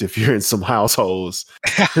fetched if you're in some households.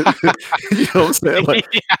 You know what I'm saying? Like,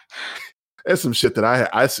 that's some shit that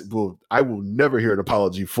I will never hear an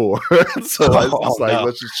apology for. So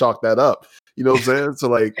let's just chalk that up. You know what I'm saying?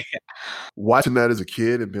 So watching that as a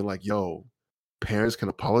kid and being like, yo, parents can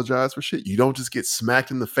apologize for shit. You don't just get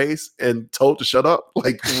smacked in the face and told to shut up.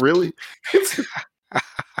 Like, really?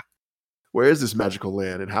 Where is this magical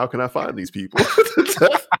land and how can I find these people?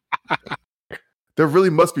 there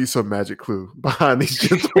really must be some magic clue behind these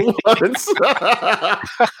gentle ones.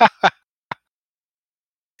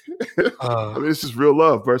 I mean, it's just real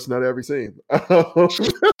love bursting out of every scene.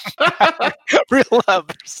 Real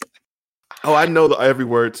lovers. Oh, I know every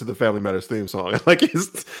word to the Family Matters theme song. Like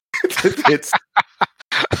it's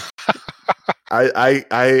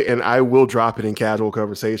I will drop it in casual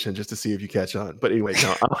conversation just to see if you catch on. But anyway,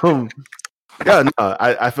 no. Yeah, no,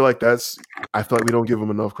 I feel like we don't give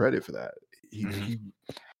him enough credit for that. He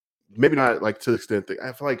maybe not like to the extent that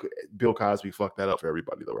I feel like Bill Cosby fucked that up for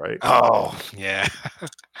everybody though, right? Oh, yeah.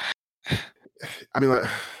 I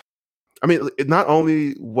mean, not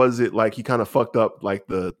only was it like he kind of fucked up like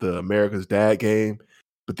the America's Dad game,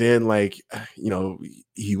 but then like, you know,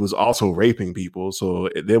 he was also raping people. So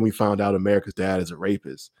then we found out America's Dad is a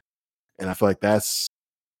rapist. And I feel like that's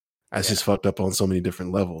just fucked up on so many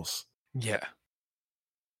different levels. Yeah.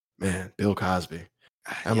 Man, Bill Cosby.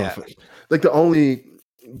 Like the only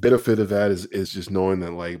benefit of that is just knowing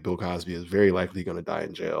that like Bill Cosby is very likely going to die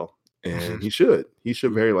in jail. And he should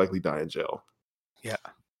very likely die in jail. Yeah.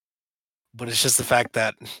 But it's just the fact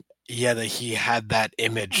that he had that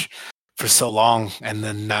image for so long, and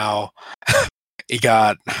then now he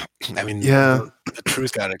got, I mean, the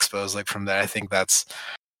truth got exposed like from that. I think that's,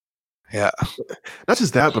 not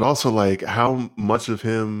just that, but also like how much of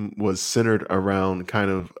him was centered around kind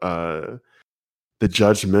of the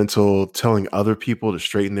judgmental telling other people to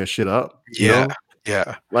straighten their shit up. You know?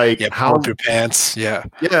 Like how your pants.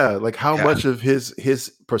 Like how much of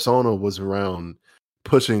his persona was around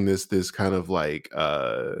pushing this kind of like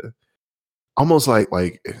almost like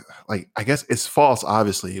I guess it's false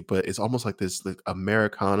obviously, but it's almost like this like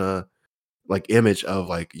Americana like image of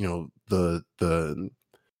like, you know, the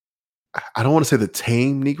I don't want to say the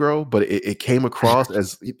tame Negro, but it came across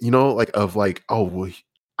as, you know, like of like, oh well,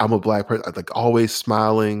 I'm a black person, like always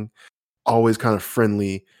smiling, always kind of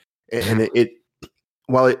friendly, and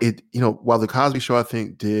while the Cosby Show I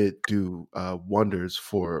think did do wonders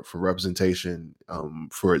for representation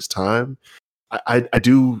for its time, I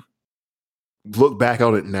do look back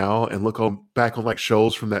on it now and back on like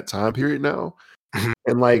shows from that time period now,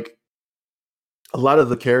 and like a lot of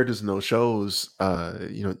the characters in those shows,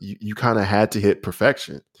 you know, you kind of had to hit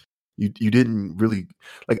perfection. You didn't really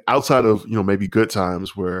like outside of, you know, maybe Good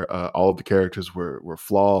Times where all of the characters were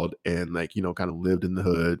flawed and like, you know, kind of lived in the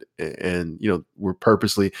hood and you know, were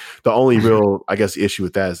purposely the only real, I guess, issue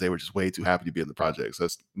with that is they were just way too happy to be in the projects.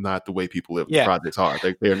 That's not the way people live in the projects are.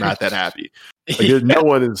 They're not that happy. Like no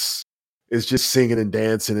one is just singing and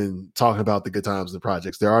dancing and talking about the good times in the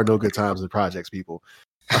projects. There are no good times in the projects, people.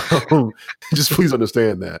 Just please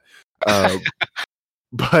understand that.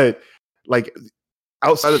 But like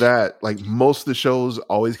outside of that, like most of the shows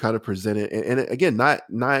always kind of presented, and again, not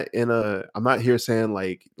in a. I'm not here saying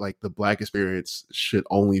like the Black experience should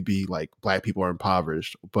only be like Black people are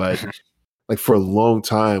impoverished, but like for a long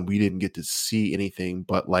time we didn't get to see anything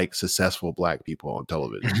but like successful Black people on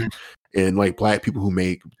television, and like Black people who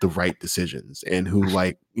make the right decisions and who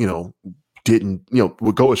like, you know, didn't, you know,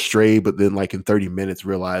 would go astray, but then like in 30 minutes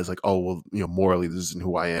realize like, oh well, you know, morally this isn't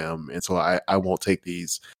who I am, and so I won't take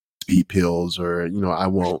these speed pills, or you know, I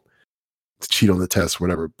won't cheat on the test or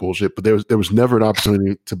whatever bullshit. But there was never an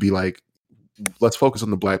opportunity to be like, let's focus on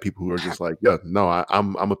the Black people who are just like, yeah, no,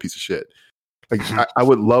 I'm a piece of shit. Like I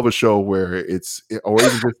would love a show where it's, or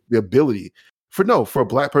even just the ability for a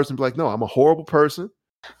Black person to be like, no, I'm a horrible person,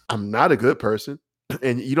 I'm not a good person,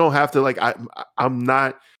 and you don't have to like, I'm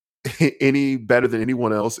not any better than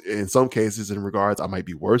anyone else. In some cases, in regards, I might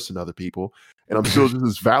be worse than other people, and I'm still just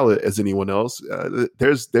as valid as anyone else.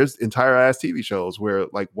 There's entire ass TV shows where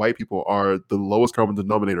like white people are the lowest common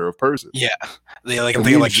denominator of person. Yeah, they like, I'm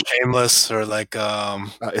thinking like Shameless or like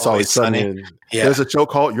It's Always Sunny. There's a show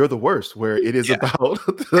called You're the Worst where it is about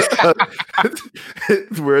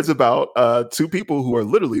where it's about two people who are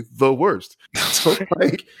literally the worst. So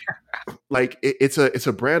like it's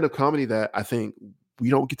a brand of comedy that I think we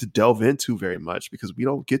don't get to delve into very much because we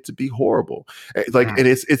don't get to be horrible. Like, and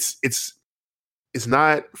it's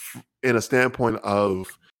not in a standpoint of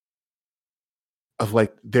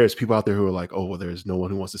like, there's people out there who are like, oh, well, there's no one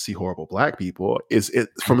who wants to see horrible Black people. It's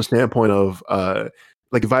from a standpoint of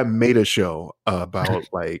like, if I made a show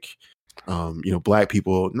about like, you know, Black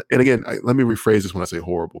people, and again, let me rephrase this when I say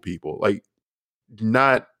horrible people, like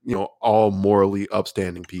not, you know, all morally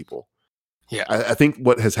upstanding people. Yeah, I think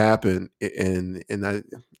what has happened, and I'm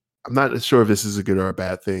not sure if this is a good or a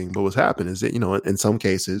bad thing, but what's happened is that, you know, in some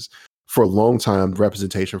cases, for a long time,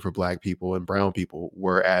 representation for Black people and brown people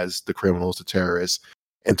were as the criminals, the terrorists,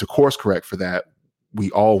 and to course correct for that,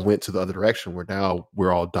 we all went to the other direction. Where now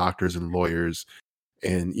we're all doctors and lawyers,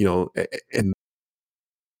 and you know, and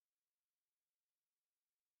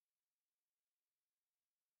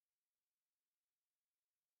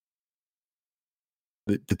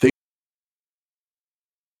the thing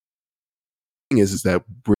is that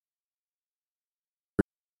we're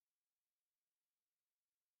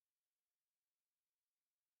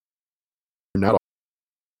not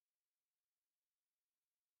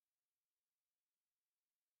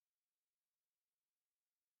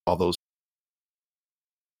all those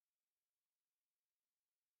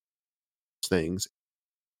things.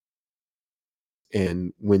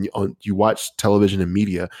 And when you watch television and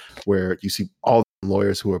media where you see all the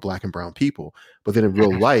lawyers who are black and brown people, but then in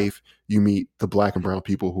real life, you meet the black and brown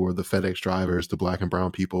people who are the FedEx drivers, the black and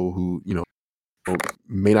brown people who,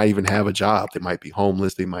 may not even have a job. They might be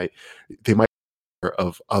homeless. They might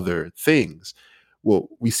of other things. Well,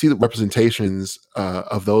 we see the representations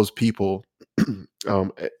of those people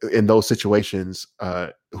in those situations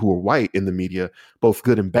who are white in the media, both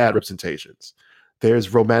good and bad representations. There's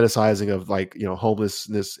romanticizing of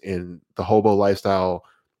homelessness and the hobo lifestyle.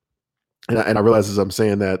 And I realize as I'm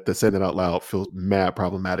saying that saying that out loud feels mad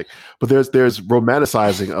problematic, but there's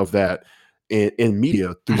romanticizing of that in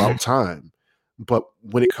media throughout time. But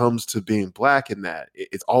when it comes to being black in that,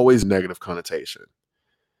 it's always a negative connotation.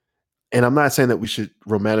 And I'm not saying that we should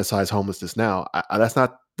romanticize homelessness now. That's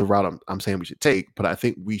not the route I'm saying we should take. But I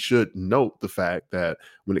think we should note the fact that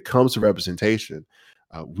when it comes to representation,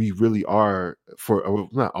 we really are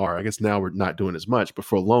I guess now we're not doing as much, but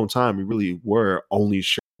for a long time, we really were only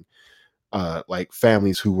showing like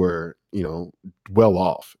families who were, well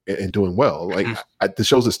off and doing well. Like the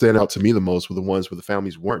shows that stand out to me the most were the ones where the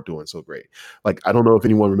families weren't doing so great. Like, I don't know if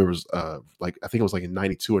anyone remembers, I think it was like in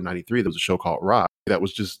 92 or 93, there was a show called Rock that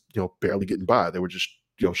was just, barely getting by. They were just,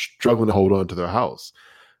 struggling to hold on to their house.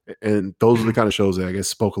 And those are the kind of shows that I guess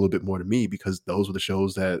spoke a little bit more to me, because those were the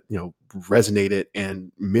shows that, resonated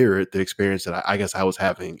and mirrored the experience that I guess I was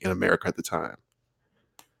having in America at the time.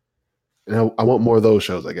 And I want more of those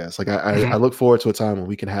shows, I guess. Like I look forward to a time when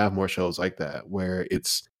we can have more shows like that, where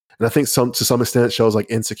it's, and I think to some extent shows like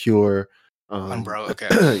Insecure,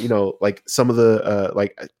 okay. like some of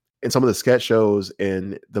the in some of the sketch shows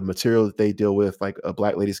and the material that they deal with, like a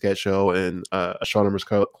Black Lady sketch show and Astronomers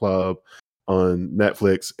Club on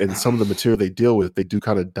Netflix, and some of the material they deal with, they do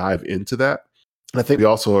kind of dive into that. And I think we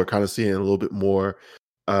also are kind of seeing a little bit more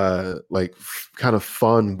kind of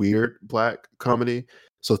fun, weird Black comedy.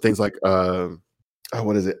 So things like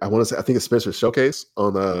what is it? I think it's Spencer's Showcase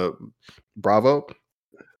on Bravo.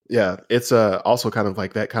 Yeah, it's also kind of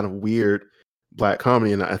like that kind of weird Black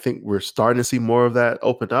comedy, and I think we're starting to see more of that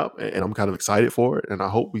open up, and I'm kind of excited for it, and I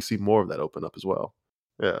hope we see more of that open up as well.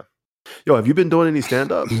 Yeah. Yo, have you been doing any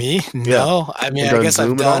stand up? Me? No. Yeah. I mean, I guess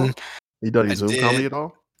Zoom I've done. You done any Zoom comedy at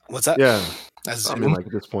all? What's that? Yeah. I mean, like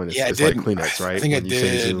at this point, it's like Kleenex, right? I think when I you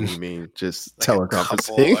did. Say Zoom, you mean just like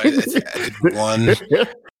teleconferencing. I did one.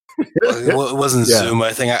 It wasn't Zoom.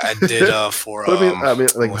 I think I did for. I mean,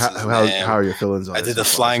 like how are your feelings on it? I did the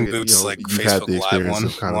Flying Boots like Facebook Live one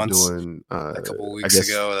kind once of doing a couple weeks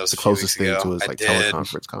ago. That was the closest thing to is like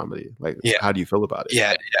teleconference comedy. Like, how do you feel about it?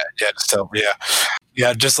 Yeah. So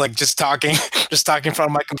just talking in front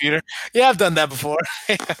of my computer. Yeah, I've done that before.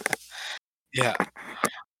 Yeah.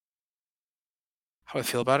 How I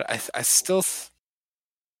feel about it? I still.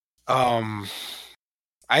 I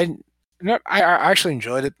actually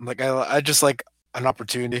enjoyed it. Like I just like an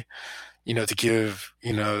opportunity, to give,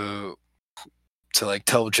 to like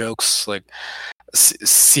tell jokes, like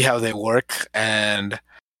see how they work. And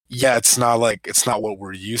yeah, it's not what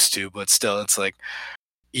we're used to, but still, it's like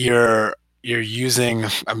you're using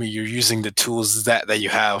the tools that you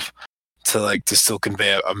have to still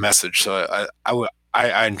convey a message. So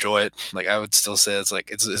I enjoy it. Like I would still say it's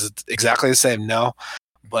exactly the same. No.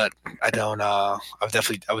 But I don't. I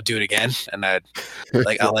would do it again, and I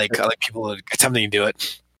like people attempting to do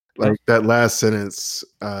it. Like that last sentence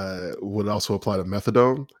would also apply to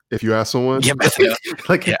methadone. If you ask someone,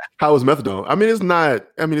 methadone. How is methadone? I mean, it's not.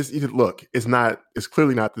 I mean, it's not. It's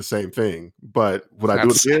clearly not the same thing. But would I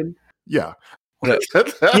do it again? Yeah. I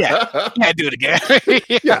do it again. I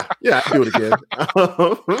do it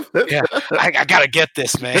again. I gotta get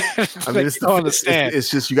this, man. I mean, don't understand. It's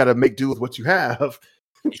just you got to make do with what you have.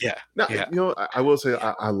 Yeah. I will say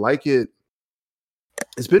I like it.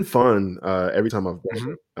 It's been fun every time I've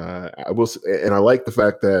done it. I will say, and I like the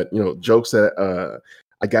fact that jokes that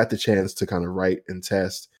I got the chance to kind of write and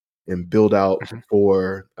test and build out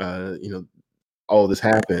before all of this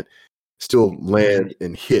happened still land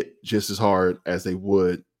and hit just as hard as they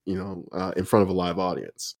would in front of a live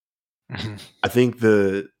audience. I think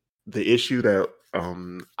the issue that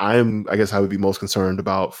I guess I would be most concerned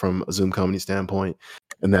about from a Zoom comedy standpoint,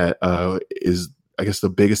 and that is, I guess, the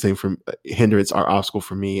biggest thing from hindrance or obstacle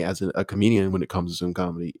for me as a comedian when it comes to Zoom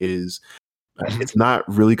comedy is Mhm. It's not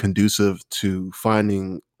really conducive to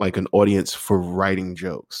finding like an audience for writing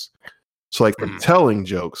jokes. So like for Mhm. telling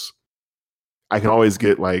jokes, I can always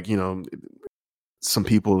get like, some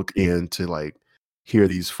people in to like hear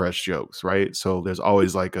these fresh jokes, right? So there's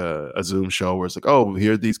always like a Zoom show where it's like, oh,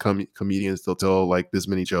 here are these comedians, they'll tell like this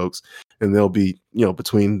many jokes, and they'll be,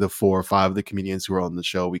 between the 4 or 5 of the comedians who are on the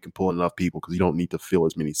show, we can pull enough people because you don't need to fill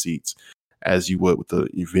as many seats as you would with the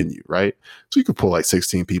venue, right? So you could pull like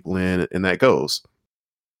 16 people in, and that goes.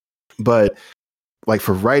 But like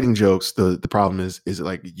for writing jokes, the problem is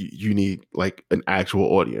like you need like an actual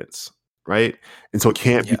audience, right? And so it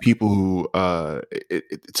can't be Yeah. people who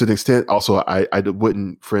to an extent. Also, I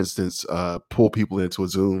wouldn't, for instance, pull people into a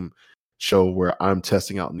Zoom show where I'm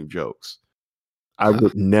testing out new jokes. I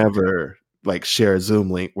would never like share a Zoom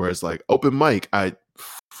link where it's like open mic. I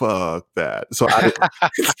fuck that. So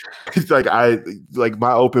it's like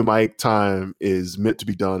my open mic time is meant to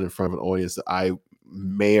be done in front of an audience that I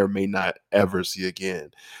may or may not ever see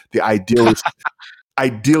again. The ideal is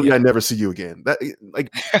ideally Yeah. I never see you again. That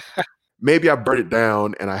like maybe I burn it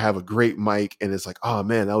down and I have a great mic and it's like, oh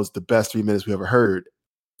man, that was the best 3 minutes we ever heard.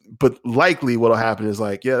 But likely what'll happen is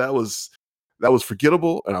like, yeah, that was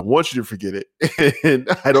forgettable and I want you to forget it. And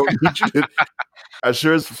I don't need you to I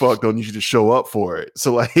sure as fuck don't need you to show up for it.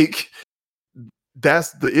 So like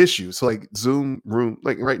that's the issue. So like Zoom room,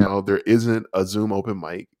 like right now, there isn't a Zoom open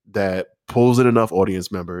mic that pulls in enough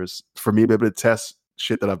audience members for me to be able to test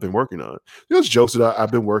shit that I've been working on. There's jokes that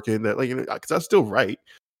I've been working that like, because I still write,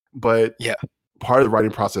 but Yeah. part of the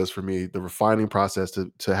writing process for me, the refining process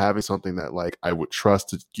to having something that like I would trust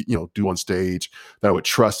to do on stage, that I would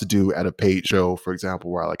trust to do at a paid show, for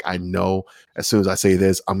example, where like I know as soon as I say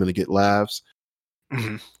this, I'm gonna get laughs.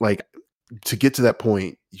 Mhm. Like to get to that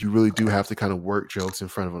point, you really do have to kind of work jokes in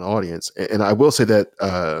front of an audience. And I will say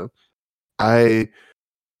that I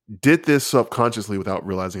did this subconsciously without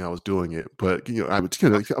realizing I was doing it. But I'm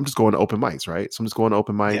just going to open mics, right? So I'm just going to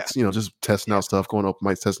open Yeah. mics, just testing Yeah. out stuff, going to open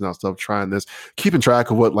mics, testing out stuff, trying this, keeping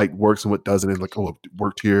track of what like works and what doesn't. And like, oh, it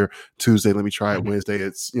worked here Tuesday, let me try it Mhm. Wednesday.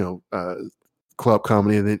 It's club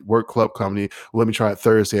comedy, and then work club comedy. Let me try it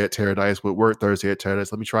Thursday at Paradise. What work Thursday at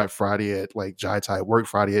Paradise? Let me try it Friday at like Jai Tai. Work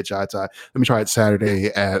Friday at Jai Tai. Let me try it Saturday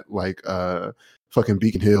at like fucking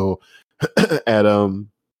Beacon Hill at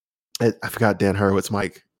I forgot Dan Hurwitz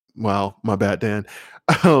Mike. Wow, my bad, Dan.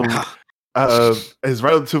 Um it's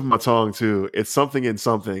right on the tip of my tongue too. It's something in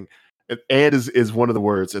something. And is one of the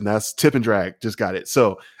words, and that's tip and drag. Just got it.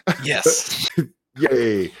 So Yes.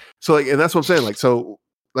 yay. So like, and that's what I'm saying. Like, so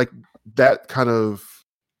like that kind of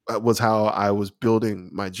was how I was building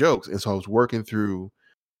my jokes. And so I was working through,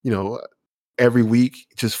 you know, every week,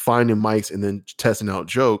 just finding mics and then testing out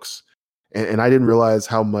jokes. And I didn't realize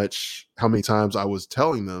how many times I was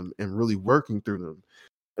telling them and really working through them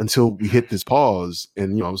until we hit this pause.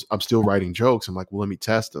 And, I'm still writing jokes. I'm like, well, let me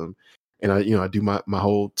test them. And I do my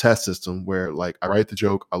whole test system where like I write the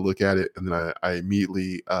joke, I look at it, and then I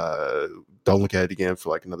immediately don't look at it again for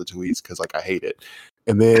like another 2 weeks because like I hate it.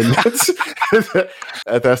 And then that's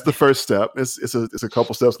the first step. It's a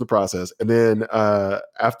couple steps in the process. And then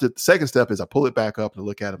after the second step is I pull it back up and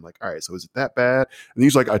look at it. I'm like, all right, so is it that bad? And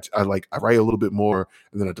usually like I write a little bit more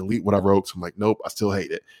and then I delete what I wrote. So I'm like, nope, I still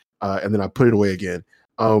hate it. And then I put it away again.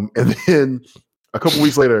 And then a couple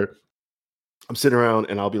weeks later, I'm sitting around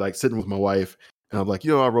and I'll be like sitting with my wife and I'm like,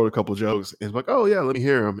 I wrote a couple jokes, and it's like, oh yeah, let me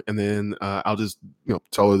hear them. And then I'll just,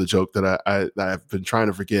 tell her the joke that I've been trying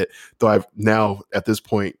to forget, though I've now at this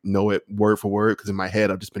point know it word for word because in my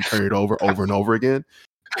head I've just been turning it over and over again.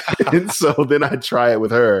 And so then I try it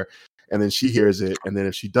with her, and then she hears it, and then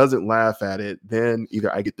if she doesn't laugh at it, then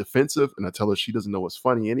either I get defensive and I tell her she doesn't know what's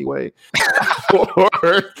funny anyway, or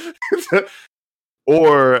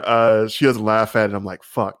or she doesn't laugh at it. I'm like,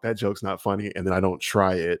 fuck, that joke's not funny, and then I don't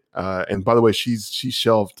try it. And by the way, she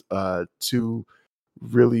shelved 2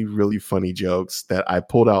 really, really funny jokes that I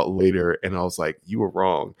pulled out later, and I was like, you were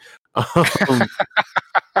wrong.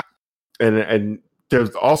 And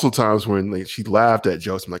there's also times when like she laughed at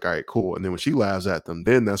jokes. I'm like, all right, cool. And then when she laughs at them,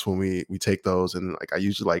 then that's when we take those. And like I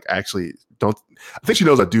usually like actually don't. I think she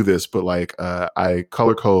knows I do this, but like I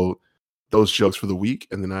color code those jokes for the week,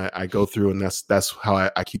 and then I go through, and that's how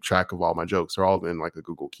I keep track of all my jokes. They're all in like a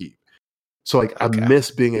Google Keep. So like Okay. I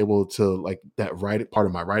miss being able to like that writing part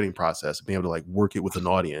of my writing process, being able to like work it with an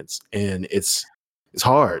audience, and it's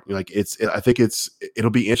hard. Like I think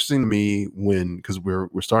it'll be interesting to me because we're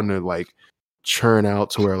starting to like churn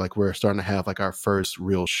out to where like we're starting to have like our first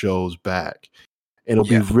real shows back, and it'll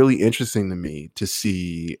be really interesting to me to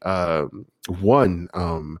see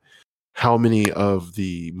how many of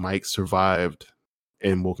the mics survived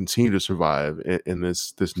and will continue to survive in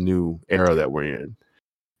this new era that we're in.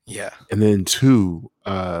 Yeah. And then two,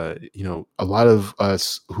 you know, a lot of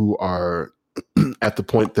us who are at the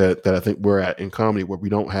point that I think we're at in comedy, where we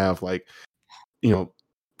don't have like, you know,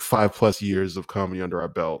 5+ years of comedy under our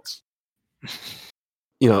belts,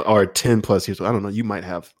 you know, or 10+ years. I don't know. You might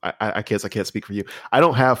have. I can't speak for you. I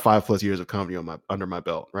don't have 5+ years of comedy under my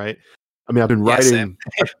belt, right? I mean, I've been writing.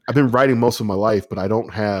 I've been writing most of my life, but I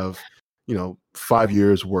don't have, you know, 5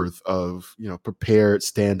 years worth of, you know, prepared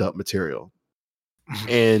stand-up material.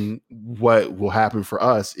 And what will happen for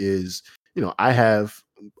us is, you know, I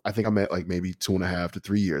think I'm at like maybe 2.5 to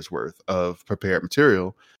 3 years worth of prepared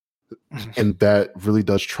material. And that really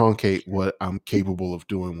does truncate what I'm capable of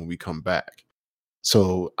doing when we come back.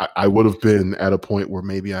 So I would have been at a point where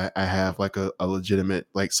maybe I have like a legitimate,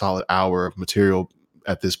 like solid hour of material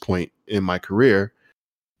at this point in my career.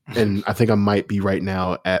 And I think I might be right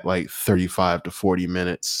now at like 35 to 40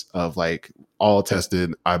 minutes of like all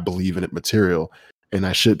tested, I believe in it material. And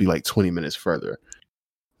I should be like 20 minutes further.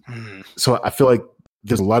 So I feel like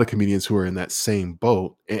there's a lot of comedians who are in that same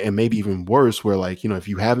boat, and maybe even worse, where like, you know, if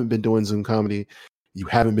you haven't been doing Zoom comedy, you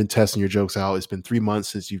haven't been testing your jokes out, it's been 3 months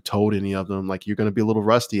since you've told any of them, like you're going to be a little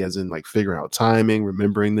rusty, as in like figuring out timing,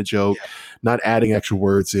 remembering the joke, not adding extra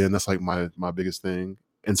words in. That's like my biggest thing.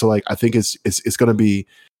 And so like, I think it's going to be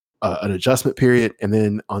an adjustment period. And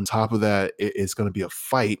then on top of that, it's going to be a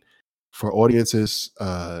fight for audiences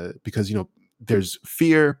because, you know, there's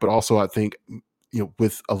fear, but also I think, you know,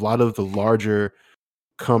 with a lot of the larger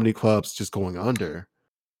comedy clubs just going under.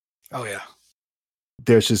 Oh yeah.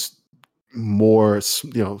 There's just more,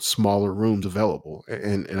 you know, smaller rooms available,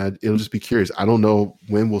 and it'll just be curious. I don't know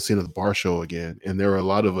when we'll see another bar show again. And there are a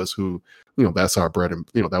lot of us who, you know, that's our bread and,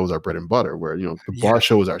 you know, that was our bread and butter, where, you know, the bar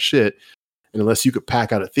show is our shit. And unless you could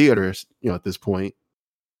pack out a theater, you know, at this point,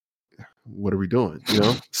 what are we doing? You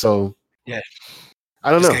know? So yeah. I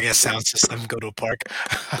don't know. Just gotta get a sound system, go to a park.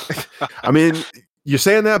 I mean, you're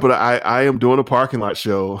saying that, but I am doing a parking lot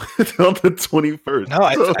show on the 21st. No,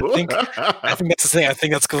 I think that's the thing. I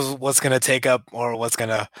think that's what's gonna take up, or what's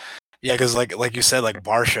gonna, because like you said, like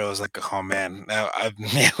bar shows, like, oh man,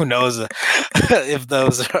 who knows if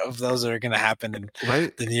those are gonna happen in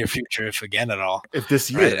the near future, if again at all. If this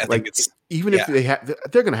year, I think it's even if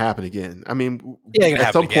they're gonna happen again. I mean,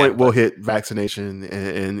 at some point we'll hit vaccination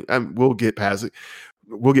and we'll get past it.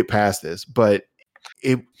 We'll get past this, but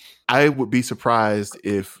I would be surprised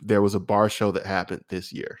if there was a bar show that happened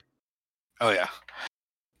this year. Oh yeah,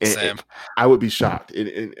 same. I would be shocked.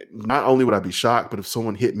 Not only would I be shocked, but if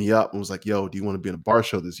someone hit me up and was like, "Yo, do you want to be in a bar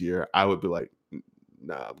show this year?" I would be like,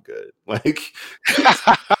 "Nah, I'm good." Like,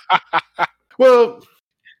 well,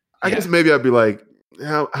 I guess maybe I'd be like,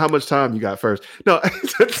 how much time you got first? No,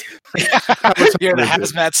 you're in a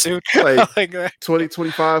hazmat suit. Like 20,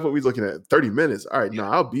 25, what we looking at? 30 minutes. All right, no,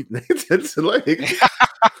 I'll beat like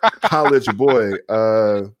holla at your boy.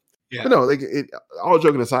 But no, like all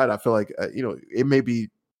joking aside, I feel like you know, it may be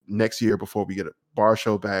next year before we get a bar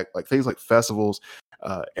show back, like things like festivals,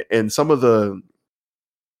 and some of the.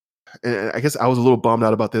 And I guess I was a little bummed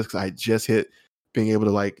out about this because I just hit being able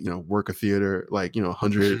to, like, you know, work a theater, like, you know,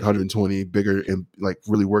 100, 120 bigger and like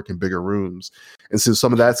really work in bigger rooms. And so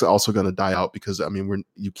some of that's also going to die out because, I mean,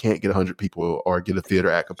 you can't get 100 people or get a theater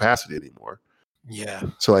at capacity anymore. Yeah.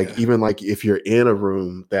 So like, even like if you're in a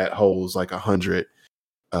room that holds like 100,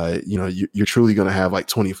 you know, you're truly going to have like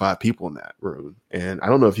 25 people in that room. And I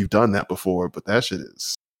don't know if you've done that before, but that shit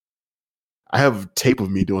is, I have tape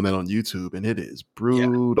of me doing that on YouTube, and it is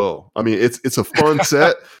brutal. I mean, it's a fun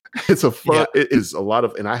set. It's a fun. It is a lot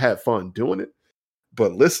of, and I had fun doing it.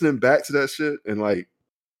 But listening back to that shit, and like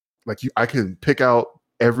I can pick out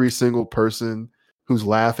every single person who's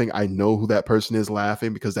laughing. I know who that person is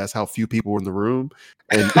laughing because that's how few people were in the room.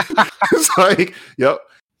 And it's like, yep,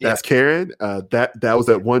 that's Karen. That was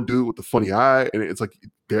that one dude with the funny eye, and it's like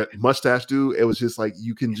that mustache dude. It was just like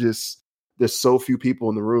you can just. There's so few people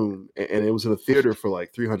in the room, and it was in a theater for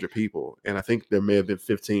like 300 people, and I think there may have been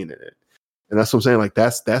 15 in it. And that's what I'm saying. Like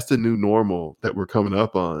that's the new normal that we're coming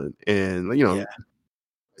up on, and you know,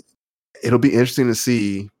 it'll be interesting to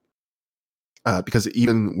see because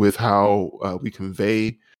even with how we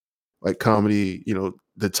convey like comedy, you know,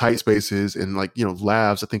 the tight spaces and like, you know,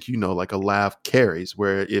 laughs. I think, you know, like a laugh carries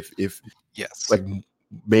where if like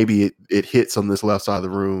maybe it hits on this left side of the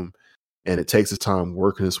room. And it takes its time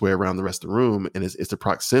working its way around the rest of the room. And it's the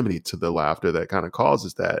proximity to the laughter that kind of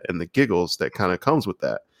causes that, and the giggles that kind of comes with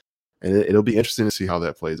that. And it'll be interesting to see how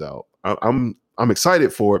that plays out. I'm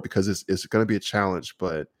excited for it because it's going to be a challenge,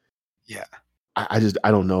 but I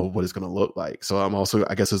don't know what it's going to look like. So I'm also,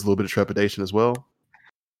 I guess there's a little bit of trepidation as well.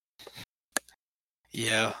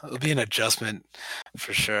 Yeah, it'll be an adjustment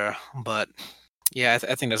for sure. But yeah,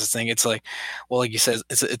 I think that's the thing. It's like, well, like you said,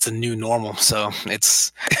 it's a new normal, so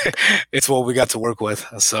it's it's what we got to work with.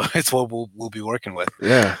 So it's what we'll be working with.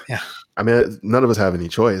 Yeah. Yeah, I mean, none of us have any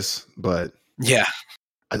choice, but yeah,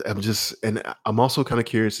 I'm just, and I'm also kind of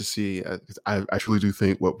curious to see. 'Cause I truly do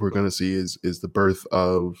think what we're going to see is the birth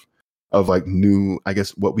of like new, I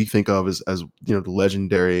guess, what we think of as the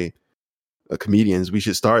legendary comedians. We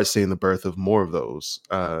should start seeing the birth of more of those.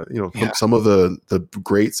 yeah, Some of the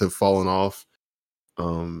greats have fallen off.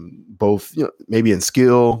 Both maybe in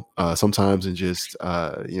skill, sometimes in just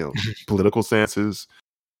political stances,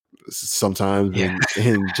 sometimes yeah,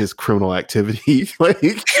 in just criminal activity. Like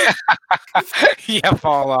yeah.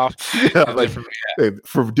 Fall off. yeah, Have like different.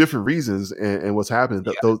 for different reasons, and what's happening.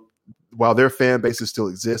 Yeah, Those while their fan bases still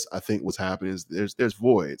exist, I think what's happening is there's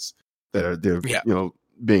voids that are they're yeah,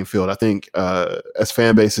 being filled. I think as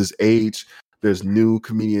fan bases age, there's new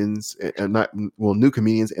comedians and not well new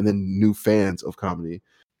comedians and then new fans of comedy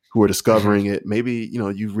who are hmm discovering it. Maybe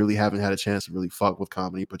you really haven't had a chance to really fuck with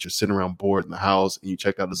comedy, but you're sitting around bored in the house and you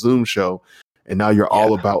check out a Zoom show, and now you're yeah,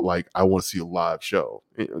 all about like I want to see a live show.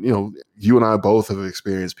 You and I both have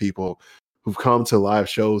experienced people who've come to live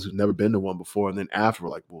shows who've never been to one before, and then after we're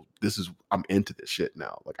like, well, I'm into this shit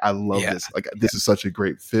now. Like I love yeah, this. Like this is such a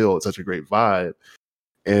great feel. It's such a great vibe.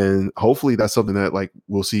 And hopefully that's something that like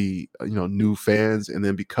we'll see, new fans. And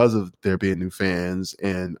then because of there being new fans,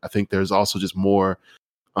 and I think there's also just more,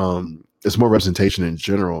 there's more representation in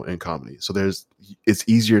general in comedy. So it's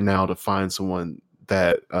easier now to find someone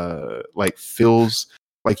that like feels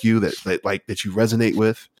like you, that you resonate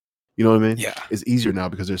with. You know what I mean? yeah, It's easier now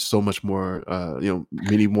because there's so much more,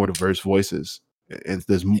 many more diverse voices, and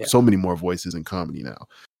there's yeah. so many more voices in comedy now.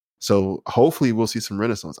 So hopefully we'll see some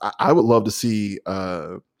renaissance. I would love to see.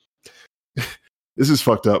 This is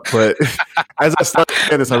fucked up, but as I started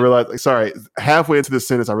saying this, I No. realized. Like, sorry, halfway into this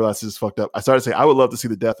sentence, I realized this is fucked up. I started saying I would love to see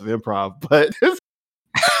the death of improv, but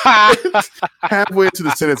halfway into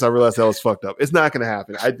the sentence, I realized that was fucked up. It's not going to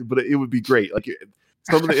happen. But it would be great. Like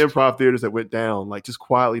some of the improv theaters that went down, like just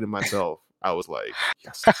quietly to myself, I was like,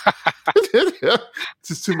 yes,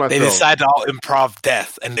 just to They myself. decided to all improv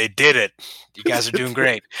death, and they did it. You guys are doing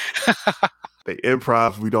great. They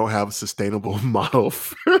improv. We don't have a sustainable model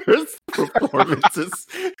for performances.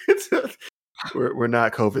 We're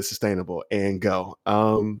not COVID sustainable. And go.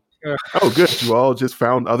 Oh, good. You all just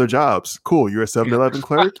found other jobs. Cool. You're a 7-Eleven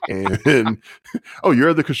clerk, and oh,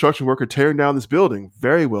 you're the construction worker tearing down this building.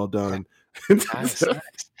 Very well done. Nice,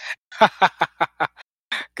 nice.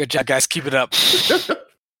 Good job, guys. Keep it up.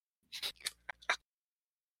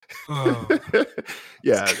 Oh,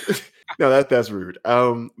 Yeah. No, that's rude.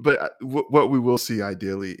 But what we will see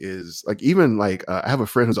ideally is like even like I have a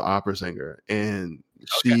friend who's an opera singer, and okay.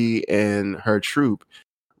 she and her troupe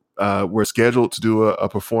were scheduled to do a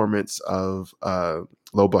performance of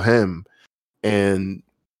 "Lo Boheme," and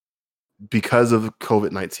because of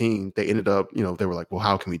COVID-19, they ended up, they were like, well,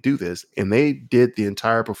 how can we do this? And they did the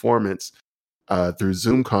entire performance through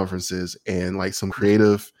Zoom conferences and like some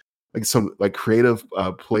creative,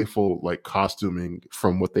 playful like costuming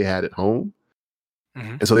from what they had at home.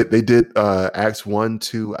 hmm And so they did acts 1,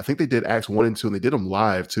 2. I think they did acts 1 and 2, and they did them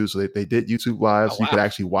live too. So they did YouTube live, Oh, so you could wow.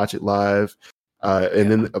 actually watch it live. And Yeah.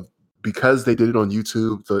 then because they did it on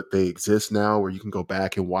YouTube, they exist now where you can go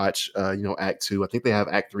back and watch, Act 2. I think they have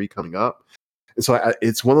Act 3 coming up. And so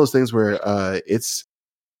it's one of those things where it's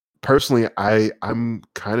personally, I'm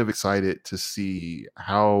kind of excited to see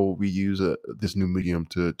how we use this new medium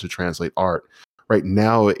to translate art. Right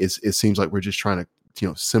now, it seems like we're just trying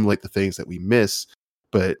to simulate the things that we miss.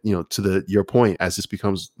 But to your point, as this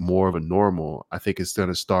becomes more of a normal, I think it's going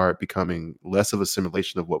to start becoming less of a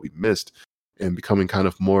simulation of what we missed and becoming kind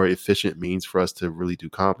of more efficient means for us to really do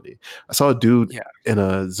comedy. I saw a dude Yeah. in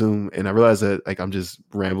a Zoom, and I realized that like I'm just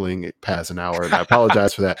rambling past an hour, and I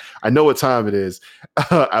apologize for that. I know what time it is.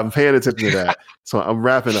 I'm paying attention to that, so I'm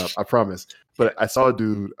wrapping up. I promise. But I saw a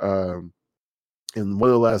dude in one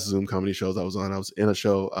of the last Zoom comedy shows I was on. I was in a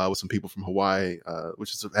show with some people from Hawaii,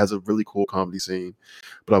 which has a really cool comedy scene.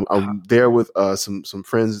 But I'm there with some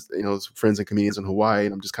friends, some friends and comedians in Hawaii,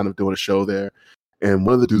 and I'm just kind of doing a show there. And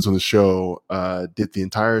one of the dudes on the show did the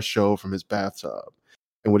entire show from his bathtub.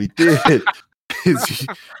 And what he did is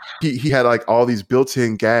he had like all these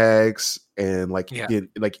built-in gags, and like Yeah.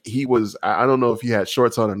 he was, I don't know if he had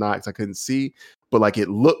shorts on or not because I couldn't see, but like it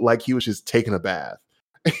looked like he was just taking a bath.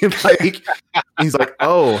 And like he's like,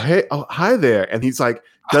 oh hey, oh hi there, and he's like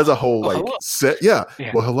does a whole Oh, like hello. set, yeah,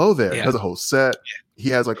 Yeah. well hello there, Yeah. does a whole set. He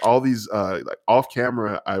has like all these like off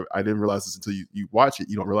camera. I didn't realize this until you watch it.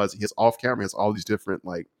 You don't realize he has off camera. He has all these different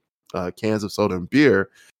like cans of soda and beer.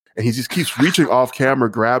 And he just keeps reaching off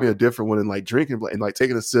camera, grabbing a different one and like drinking and like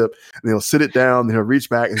taking a sip. And he'll sit it down, then he'll reach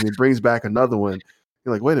back and he brings back another one.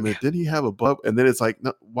 You're like, wait a minute, didn't he have a bub? And then it's like,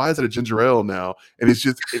 no, why is it a ginger ale now? And it's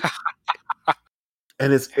just,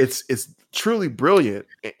 and it's truly brilliant.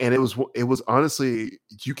 And it was honestly,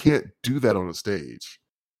 you can't do that on a stage.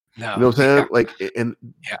 No, you know what I'm saying? Like, and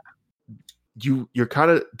yeah, you're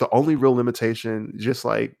kind of the only real limitation, just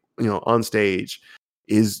like on stage,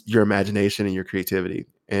 is your imagination and your creativity.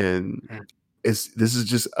 And this is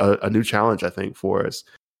just a new challenge, I think, for us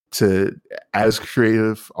to, as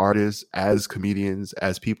creative artists, as comedians,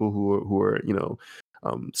 as people who are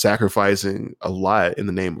sacrificing a lot in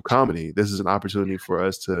the name of comedy. This is an opportunity for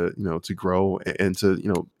us to to grow and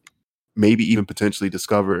to maybe even potentially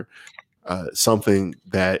discover something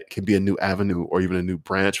that can be a new avenue or even a new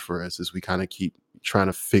branch for us as we kind of keep trying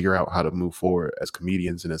to figure out how to move forward as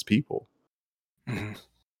comedians and as people. Mm-hmm.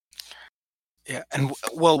 Yeah, and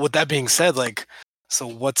well, with that being said, like, so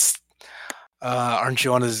what's aren't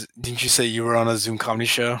you on a? Didn't you say you were on a Zoom comedy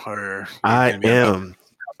show? Or I am.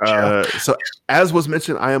 So as was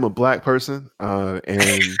mentioned, I am a Black person,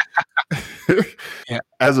 and yeah.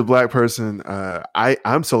 As a Black person,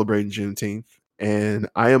 I'm celebrating Juneteenth, and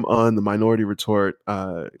I am on the Minority Retort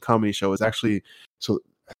comedy show. It's actually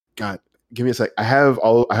God. Give me a sec. I have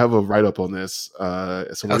a write up on this.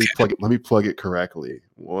 So let me plug it correctly.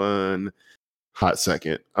 One hot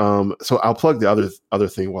second. So I'll plug the other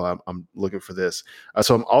thing while I'm looking for this.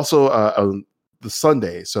 So I'm also on the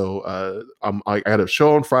Sunday. So I got a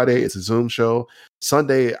show on Friday. It's a Zoom show.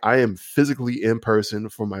 Sunday I am physically in person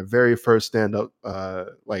for my very first stand up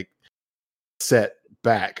set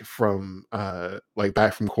back from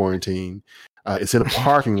quarantine. It's in a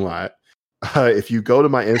parking lot. If you go to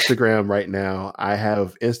my Instagram right now, I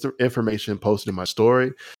have information posted in my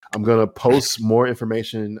story. I'm going to post more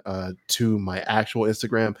information to my actual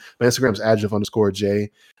Instagram. My Instagram is adjective_J.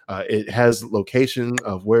 It has location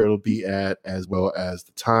of where it'll be at as well as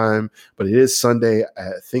the time, but it is Sunday,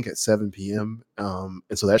 I think at 7 p.m. And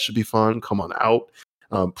so that should be fun. Come on out.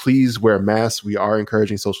 Please wear masks. We are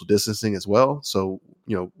encouraging social distancing as well. So,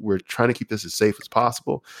 we're trying to keep this as safe as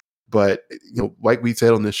possible. But like we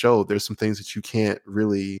said on this show, there's some things that you can't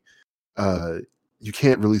really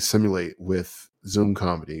simulate with Zoom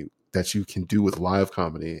comedy that you can do with live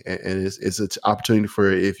comedy, and it's an opportunity for,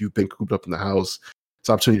 if you've been cooped up in the house, it's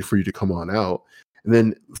an opportunity for you to come on out. And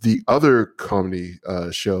then the other comedy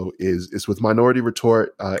show is with Minority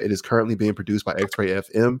Retort. It is currently being produced by X-Ray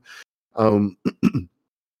FM,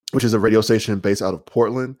 which is a radio station based out of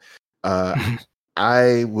Portland.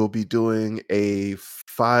 I will be doing a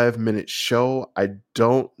 5-minute show. I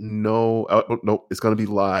don't know. No, it's going to be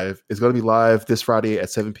live. It's going to be live this Friday at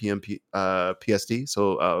 7 p.m. PST,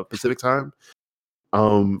 so Pacific time.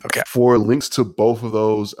 Okay. For links to both of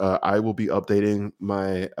those, I will be updating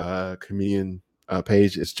my comedian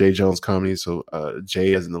page. It's J Jones Comedy. So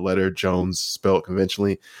J as in the letter, Jones spelled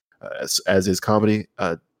conventionally, as is comedy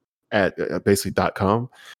at basically.com.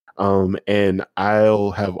 And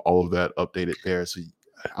I'll have all of that updated there. So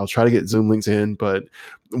I'll try to get Zoom links in. But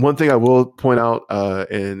one thing I will point out,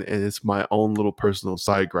 and it's my own little personal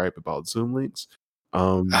side gripe about Zoom links,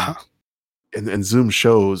 and Zoom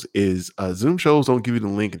shows is Zoom shows don't give you the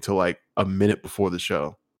link until like a minute before the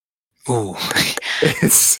show. Ooh.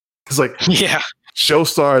 It's like, yeah. Show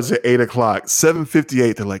starts at 8:00,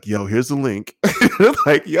 7:58. They're like, yo, here's the link.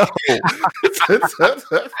 Like, yo.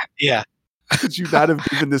 Yeah. Could you not have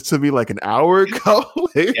given this to me like an hour ago?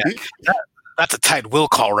 Yeah, that's a tight will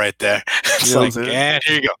call right there. It's like, yeah,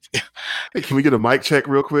 here you go. Hey, can we get a mic check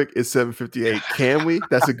real quick? It's 7:58. Can we?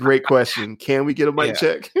 That's a great question. Can we get a mic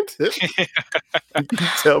check? You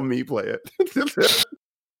tell me, play it.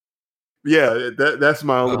 Yeah, that's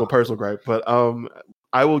my own little personal gripe. But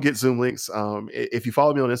I will get Zoom links. If you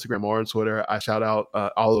follow me on Instagram or on Twitter, I shout out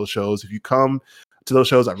all those shows. If you come to those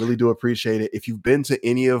shows, I really do appreciate it. If you've been to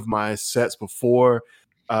any of my sets before,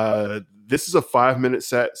 this is a 5-minute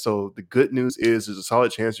set. So the good news is there's a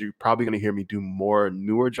solid chance you're probably going to hear me do more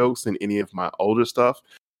newer jokes than any of my older stuff.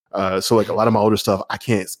 So like a lot of my older stuff, I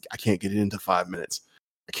can't get it into 5 minutes.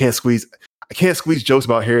 I can't squeeze jokes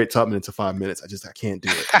about Harriet Tubman into 5 minutes. I can't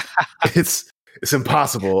do it. It's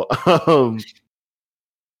impossible.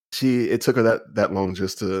 It took her that long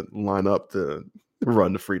just to line up the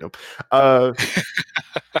Run to Freedom. But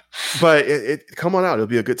come on out. It'll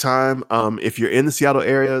be a good time. If you're in the Seattle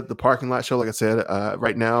area, the parking lot show, like I said,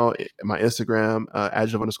 right now, my Instagram,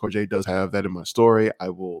 adjective_J does have that in my story. I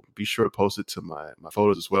will be sure to post it to my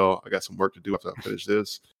photos as well. I got some work to do after I finish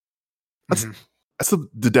this. That's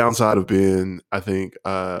the downside of being, I think,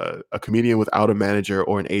 a comedian without a manager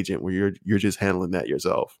or an agent, where you're just handling that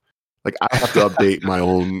yourself. Like I have to update my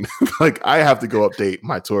own. Like I have to go update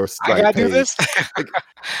my tour I gotta page. do this. Like,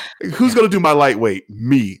 who's gonna do my lightweight?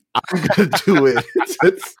 Me. I'm gonna do it.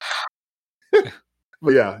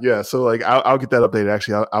 But yeah. So like I'll get that updated.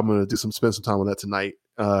 Actually, I'm gonna spend some time on that tonight.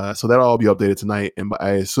 So that'll all be updated tonight, and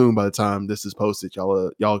I assume by the time this is posted,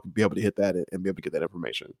 y'all can be able to hit that and be able to get that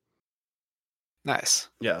information. Nice.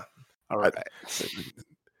 Yeah. All right.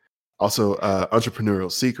 Also,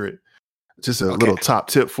 entrepreneurial secret. Just a little top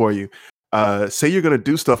tip for you. Say you're going to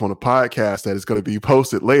do stuff on a podcast that is going to be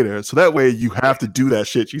posted later. So that way you have to do that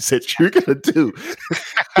shit you said you're going to do.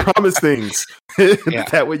 Promise things.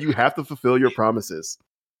 That way you have to fulfill your promises.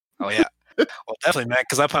 Oh, yeah. Well, definitely, man,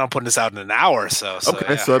 because I plan on putting this out in an hour or so.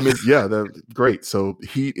 Okay, so I mean, great. So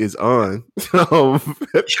heat is on.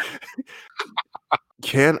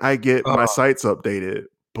 Can I get my sites updated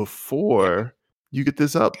before you get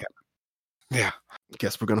this up? Yeah.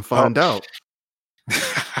 Guess we're going to find out.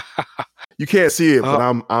 You can't see it, but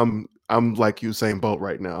I'm like Usain Bolt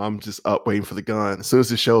right now. I'm just up waiting for the gun. As soon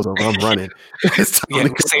as it shows up, I'm running.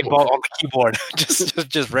 Usain Bolt on the keyboard,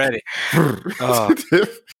 just ready.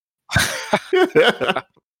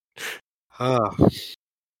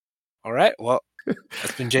 All right. Well,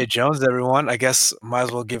 that's been Jay Jones, everyone. I guess might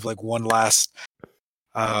as well give like one last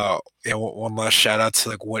shout out to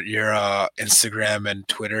like what your Instagram and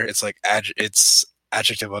Twitter. It's like it's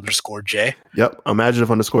adjective_J. Yep, I'm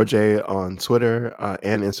adjective_J on Twitter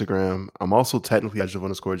and Instagram. I'm also technically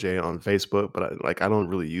adjective_J on Facebook, but I don't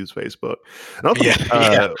really use Facebook. And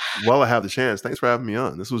also, while I have the chance, thanks for having me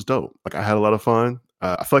on. This was dope. Like I had a lot of fun.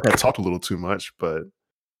 I feel like I talked a little too much, but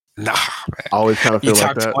nah, man. I always kind of feel like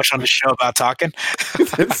that. You talk too much on the show about talking.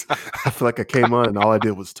 I feel like I came on and all I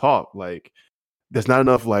did was talk. Like there's not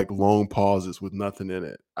enough like long pauses with nothing in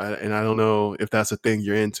it. And I don't know if that's a thing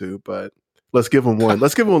you're into, but let's give them one.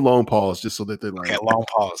 Let's give them a long pause just so that they're like, okay, long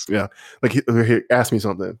pause. Yeah. Like here, ask me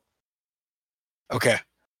something. Okay.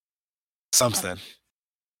 Something.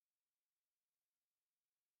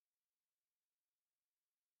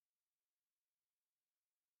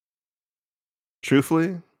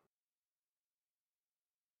 Truthfully,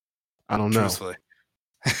 I don't know. Truthfully.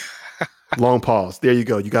 Long pause. There you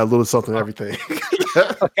go. You got a little something, everything.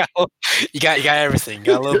 you got everything. You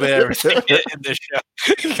got a little bit of everything in this show.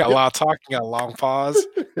 You got a lot of talk. You got a long pause.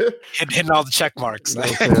 Hitting all the check marks.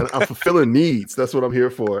 I'm fulfilling needs. That's what I'm here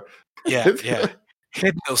for. Yeah.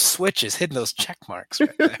 Hitting those switches, hitting those check marks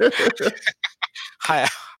right there. high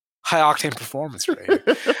octane performance right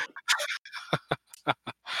here.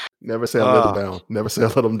 Never say I let them down. Never say I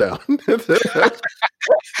let them down.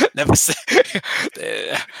 Never say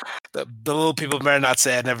the little people better not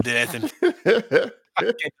say I never did anything. I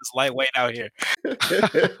get this lightweight out here.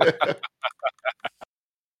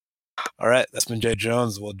 All right, that's been Jay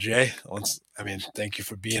Jones. Well, Jay, thank you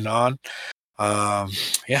for being on.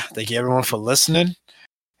 Thank you everyone for listening.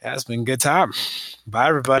 Yeah, it's been a good time. Bye,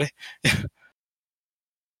 everybody.